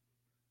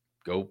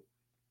 Go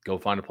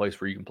find a place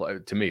where you can play.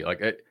 To me,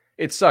 like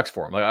it sucks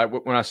for him.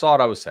 Like when I saw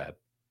it, I was sad.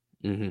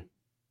 Mm-hmm.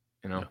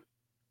 You know,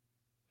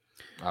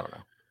 yeah. I don't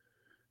know.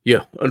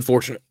 Yeah,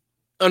 unfortunate.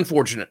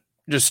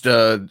 Just,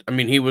 I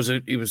mean, he was,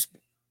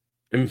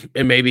 and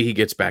maybe he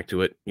gets back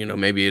to it. You know,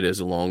 maybe it is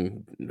a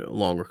long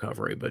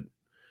recovery, but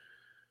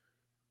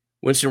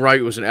Winston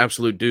Wright was an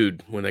absolute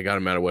dude when they got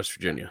him out of West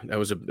Virginia. That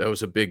was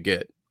a big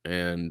get,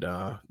 and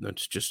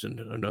that's just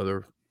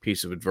another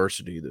piece of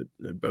adversity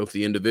that both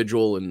the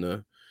individual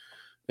and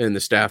the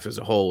staff as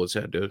a whole has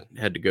had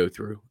to go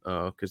through.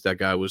 Because that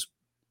guy was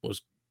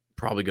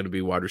probably going to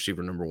be wide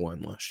receiver number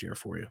 1 last year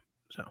for you.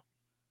 So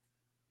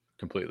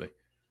completely.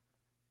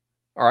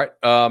 All right.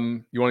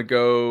 You want to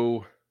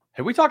go?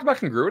 Have we talked about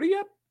congruity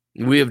yet?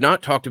 We have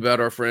not talked about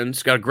our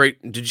friends. Got a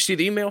great. Did you see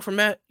the email from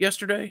Matt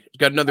yesterday? He's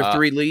got another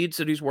 3 leads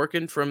that he's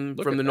working from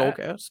the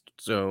Nolecast.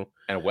 So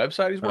and a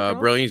website he's working on.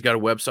 Brilliant. He's got a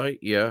website.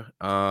 Yeah.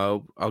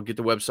 I'll get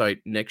the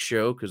website next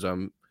show because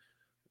I'm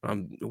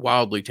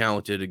wildly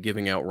talented at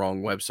giving out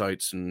wrong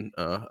websites and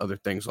other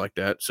things like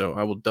that. So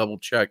I will double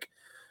check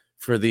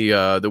for the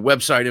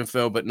website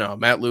info. But no,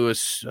 Matt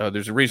Lewis.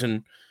 There's a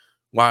reason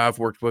why I've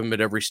worked with him at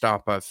every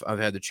stop I've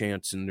had the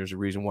chance, and there's a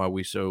reason why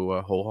we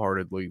so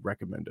wholeheartedly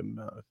recommend him.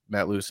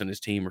 Matt Lewis and his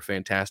team are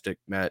fantastic.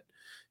 Matt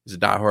is a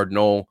diehard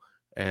Nole,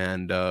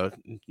 and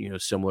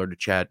similar to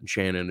Chad and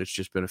Shannon, it's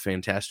just been a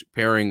fantastic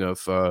pairing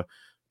of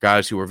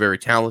guys who are very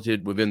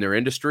talented within their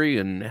industry,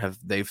 and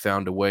they've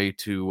found a way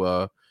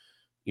to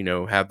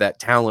have that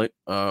talent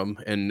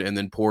and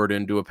then pour it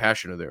into a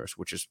passion of theirs,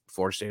 which is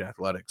Florida State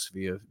athletics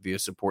via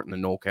supporting the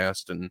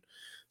Nolecast and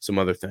some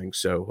other things.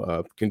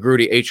 So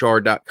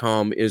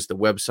congruityhr.com is the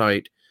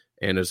website.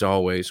 And as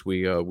always,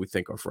 we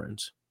thank our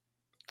friends.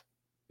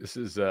 This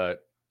is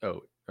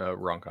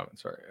wrong comment.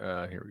 Sorry.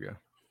 Here we go.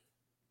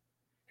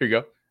 Here you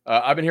go.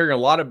 I've been hearing a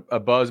lot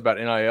of buzz about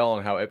NIL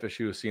and how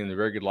FSU is seen in the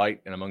very good light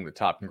and among the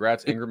top.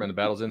 Congrats, Ingram and the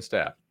Battles in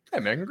staff.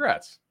 Hey man,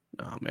 congrats.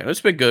 Oh man, it's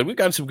been good. We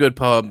got some good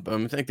pub.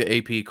 I think the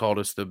AP called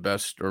us the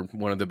best or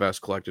one of the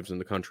best collectives in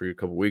the country a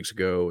couple weeks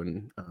ago.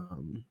 And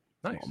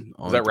nice.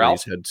 On that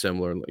Ralph had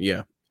similar,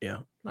 yeah.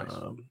 Nice.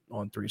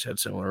 On Threes had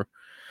similar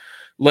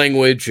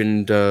language,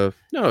 and no,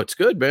 it's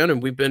good, man.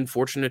 And we've been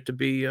fortunate to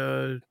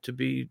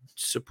be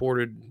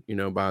supported,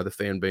 by the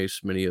fan base,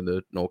 many of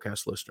the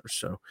Nolecast listeners.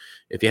 So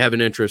if you have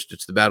an interest,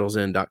 it's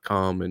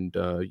thebattlesend.com, and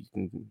you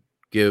can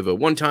give a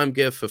one-time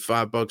gift of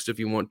 $5 if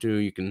you want to.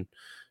 You can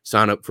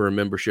sign up for a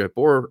membership,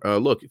 or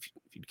look, if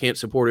you can't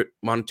support it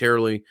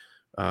monetarily,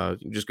 you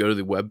can just go to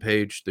the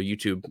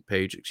YouTube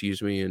page,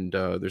 and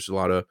there's a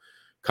lot of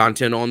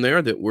content on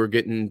there that we're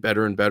getting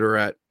better and better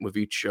at with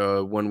each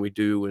one we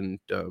do,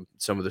 and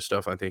some of the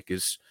stuff I think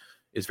is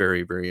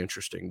very, very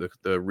interesting.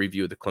 The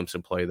review of the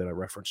Clemson play that I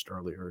referenced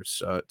earlier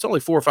is it's only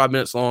 4 or 5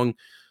 minutes long.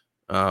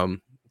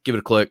 Give it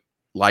a click,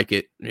 like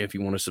it. If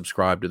you want to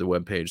subscribe to the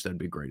webpage, that'd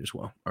be great as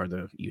well, or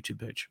the YouTube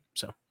page.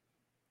 So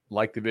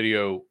like the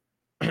video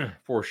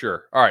for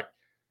sure. All right,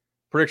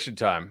 prediction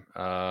time.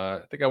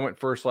 I think I went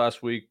first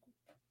last week.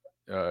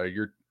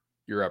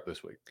 You're up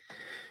this week.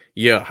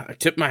 Yeah, I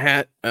tipped my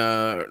hat,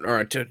 or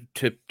I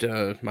tipped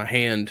my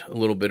hand a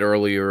little bit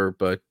earlier,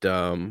 but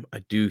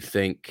I do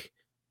think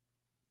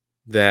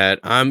that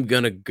I'm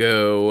gonna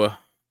go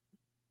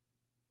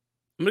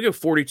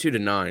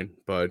 42-9,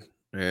 bud,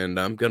 and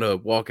I'm gonna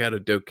walk out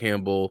of Doak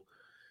Campbell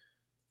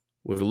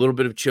with a little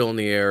bit of chill in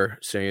the air,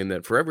 saying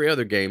that for every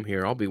other game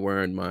here, I'll be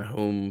wearing my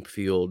home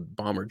field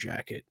bomber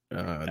jacket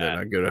that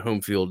I go to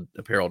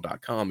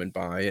homefieldapparel.com and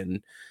buy,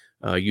 and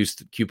use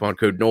the coupon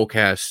code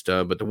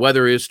Nolecast. But the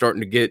weather is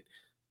starting to get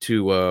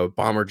to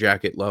bomber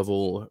jacket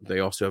level. They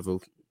also have a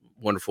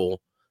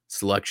wonderful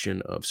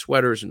selection of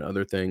sweaters and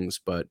other things.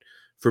 But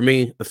for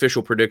me,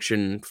 official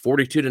prediction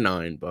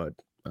 42-9. But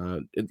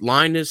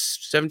line is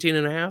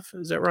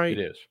 17.5. Is that right?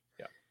 It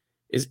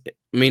is.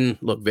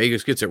 Look,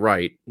 Vegas gets it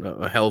right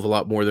a hell of a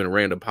lot more than a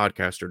random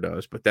podcaster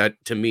does. But that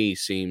to me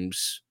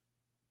seems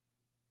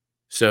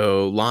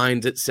so.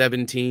 Lines at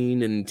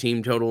 17 and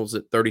team totals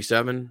at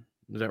 37.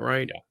 Is that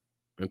right? Yeah.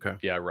 Okay.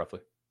 Yeah, roughly.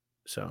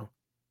 So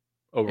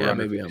over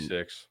under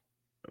 56.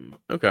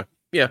 Okay.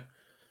 Yeah.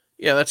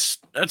 That's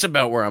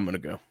about where I'm going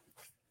to go.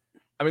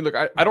 I mean, look,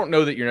 I don't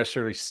know that you're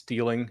necessarily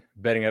stealing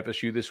betting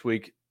FSU this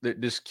week.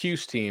 This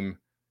Cuse team,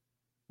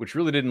 which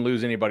really didn't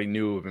lose anybody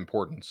new of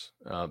importance,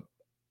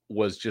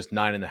 was just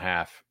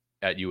 9.5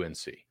 at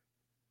UNC.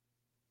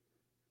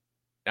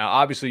 Now,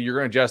 obviously, you're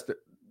going to adjust.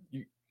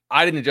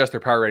 I didn't adjust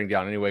their power rating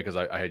down anyway because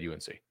I had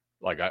UNC.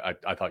 Like I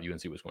thought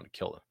UNC was going to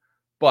kill them,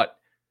 but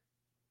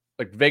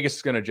like Vegas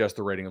is going to adjust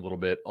the rating a little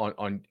bit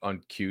on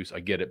Cuse. I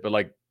get it, but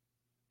like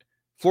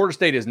Florida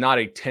State is not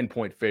a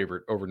 10-point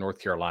favorite over North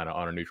Carolina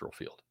on a neutral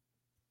field,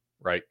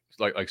 right?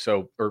 Like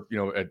so, or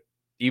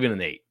even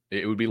an 8,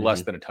 it would be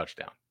less than a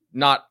touchdown,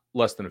 not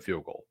less than a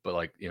field goal, but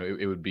like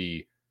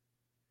it'd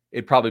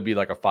probably be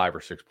like a 5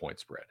 or 6 point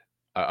spread.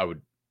 I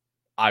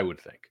would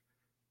think.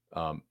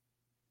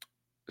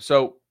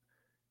 So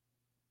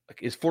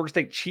Like, is Florida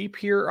State cheap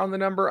here on the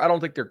number? I don't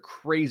think they're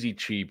crazy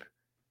cheap.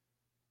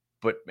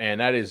 But man,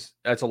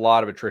 that's a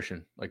lot of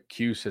attrition. Like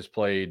Cuse has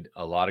played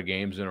a lot of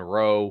games in a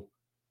row.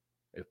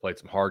 They've played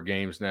some hard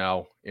games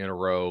now in a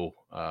row.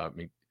 I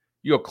mean,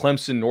 you go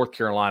Clemson, North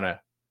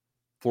Carolina,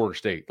 Florida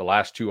State, the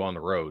last 2 on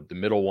the road. The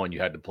middle one, you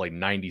had to play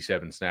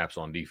 97 snaps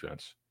on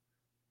defense.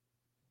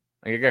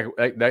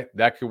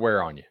 That could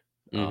wear on you.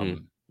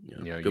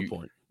 Yeah, good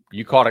point.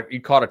 You caught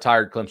a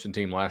tired Clemson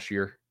team last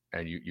year,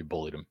 and you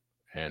bullied them.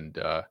 And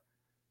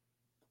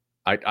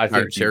I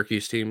think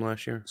Syracuse team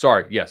last year.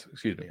 Sorry, yes,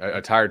 excuse me,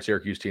 a tired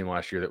Syracuse team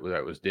last year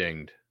that was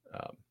dinged.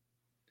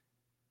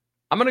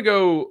 I'm gonna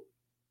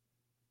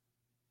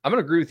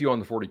agree with you on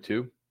the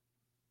 42.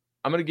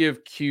 I'm gonna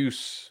give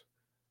Cuse,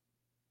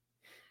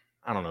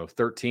 I don't know,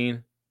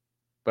 13,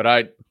 but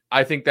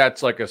I think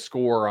that's like a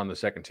score on the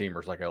second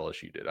teamers like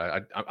LSU did.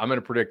 I'm going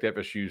to predict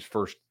FSU's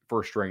first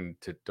string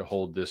to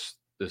hold this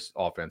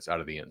offense out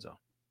of the end zone.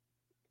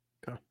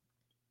 Okay.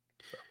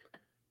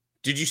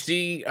 Did you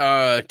see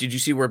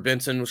where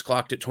Benson was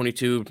clocked at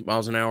 22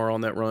 miles an hour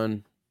on that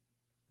run?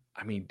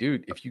 I mean,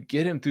 dude, if you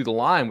get him through the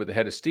line with a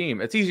head of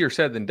steam, it's easier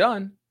said than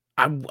done.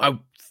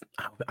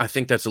 I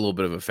think that's a little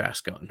bit of a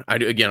fast gun. I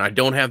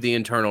don't have the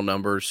internal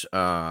numbers,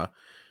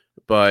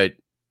 but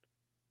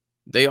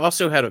they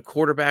also had a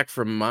quarterback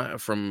from I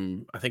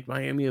think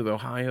Miami of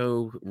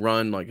Ohio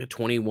run like a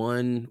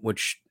 21,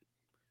 which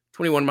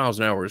 21 miles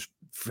an hour is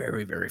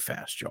very, very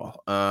fast,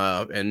 y'all.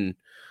 And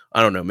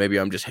I don't know, maybe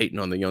I'm just hating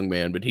on the young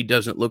man, but he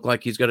doesn't look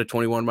like he's got a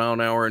 21 mile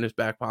an hour in his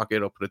back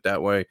pocket. I'll put it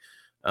that way.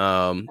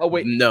 Oh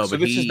wait, no, so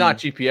this is not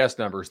GPS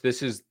numbers.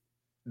 This is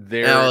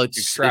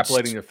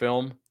extrapolating the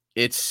film.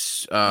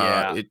 It's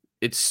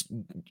it's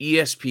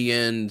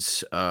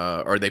ESPN's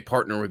or they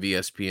partner with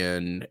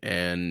ESPN,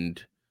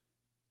 and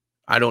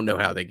I don't know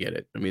how they get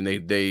it. I mean,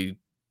 they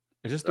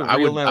is this the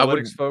real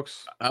analytics,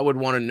 folks? I would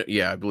want to know.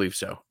 Yeah, I believe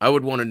so. I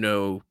would want to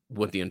know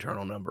what the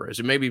internal number is,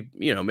 and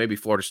maybe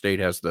Florida State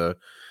has the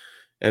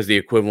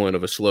equivalent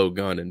of a slow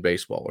gun in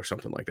baseball or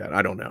something like that.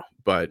 I don't know,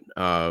 but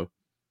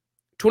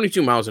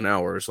 22 miles an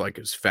hour is like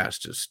as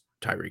fast as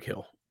Tyreek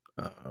Hill.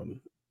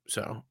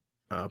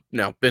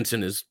 Now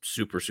Benson is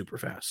super, super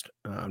fast.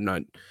 I'm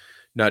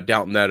not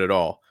doubting that at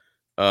all.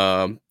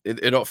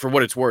 It for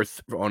what it's worth,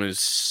 on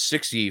his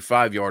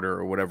 65 yarder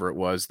or whatever it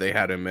was, they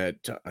had him at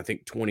I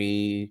think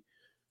 20,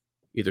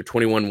 either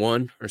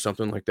 21.1 or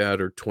something like that,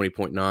 or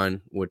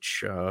 20.9,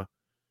 which I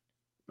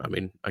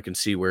mean, I can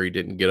see where he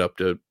didn't get up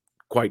to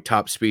quite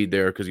top speed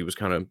there because he was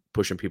kind of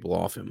pushing people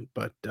off him,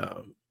 but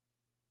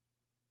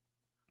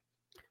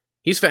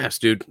he's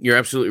fast, dude. You're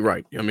absolutely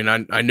right. I mean,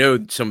 I know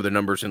some of the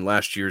numbers in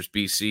last year's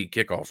BC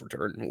kickoff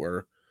return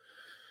where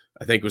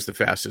I think was the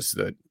fastest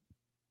that.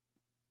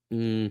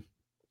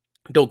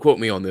 Don't quote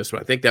me on this, but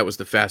I think that was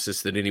the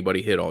fastest that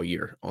anybody hit all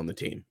year on the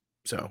team.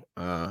 So,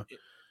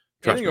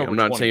 trust me, I'm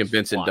not saying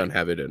Benson doesn't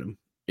have it in him.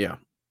 Yeah.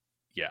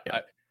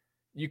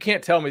 You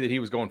can't tell me that he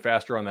was going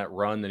faster on that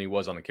run than he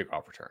was on the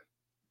kickoff return.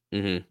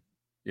 Mm-hmm.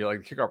 Yeah,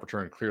 like the kickoff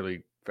return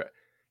clearly.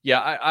 Yeah,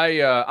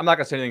 I'm not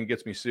gonna say anything that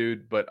gets me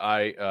sued, but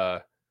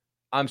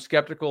I'm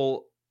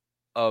skeptical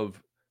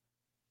of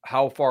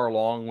how far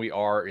along we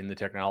are in the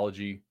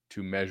technology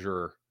to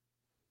measure,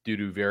 due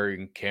to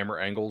varying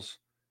camera angles,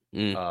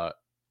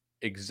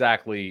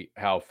 exactly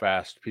how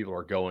fast people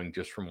are going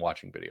just from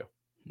watching video.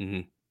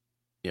 Mm-hmm.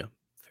 Yeah,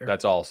 fair.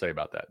 That's all I'll say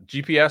about that.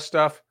 GPS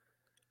stuff,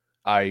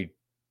 I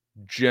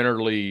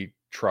generally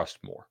trust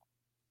more.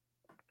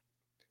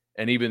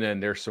 And even then,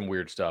 there's some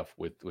weird stuff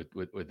with the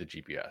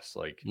GPS.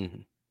 Like,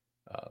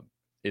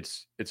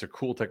 it's a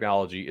cool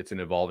technology. It's an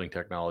evolving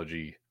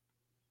technology.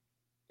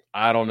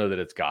 I don't know that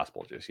it's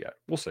gospel just yet.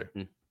 We'll see.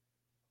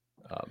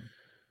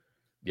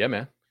 Yeah,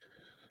 man.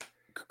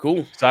 Cool.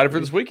 Excited for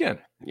this weekend.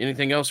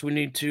 Anything else we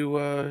need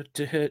to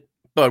hit?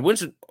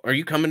 Bud, are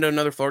you coming to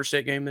another Florida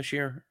State game this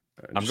year?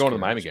 I'm going to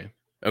the Miami game.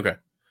 Okay.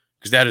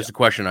 Because that is the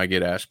question I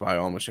get asked by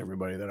almost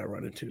everybody that I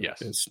run into.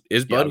 Yes.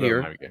 Is Bud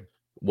here?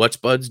 What's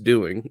Bud's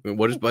doing?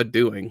 What is Bud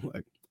doing?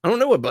 Like, I don't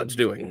know what Bud's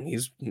doing.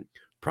 He's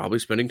probably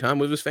spending time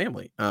with his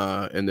family.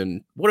 And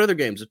then what other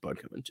games is Bud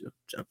coming to?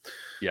 So,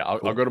 yeah, I'll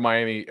go to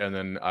Miami, and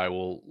then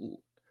I'll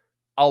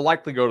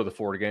likely go to the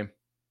Florida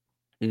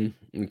game.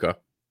 Okay.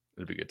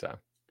 It'll be a good time.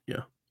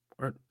 Yeah.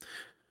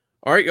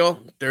 All right, y'all.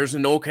 There's a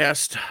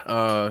Nolecast.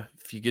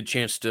 If you get a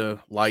chance to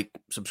like,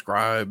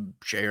 subscribe,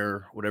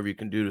 share, whatever you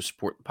can do to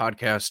support the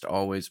podcast,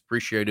 always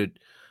appreciated.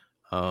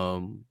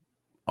 All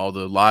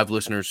the live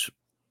listeners,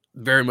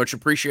 very much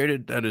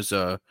appreciated. That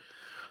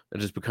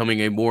is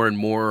becoming a more and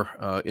more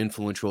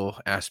influential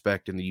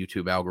aspect in the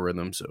YouTube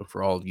algorithm. So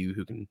for all of you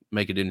who can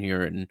make it in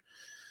here and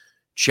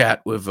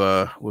chat with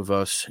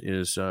us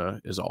is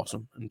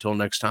awesome. Until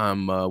next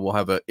time, we'll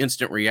have an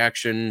instant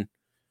reaction.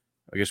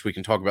 I guess we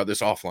can talk about this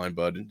offline,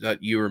 Bud. Is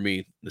that you or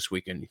me this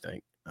weekend, you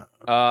think?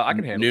 I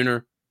can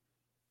handle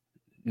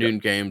noon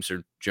games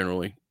are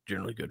generally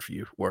good for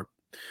you. Work.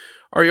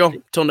 All right, y'all.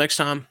 Till next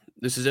time.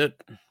 This is it.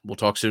 We'll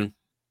talk soon.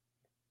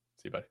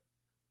 See you, buddy.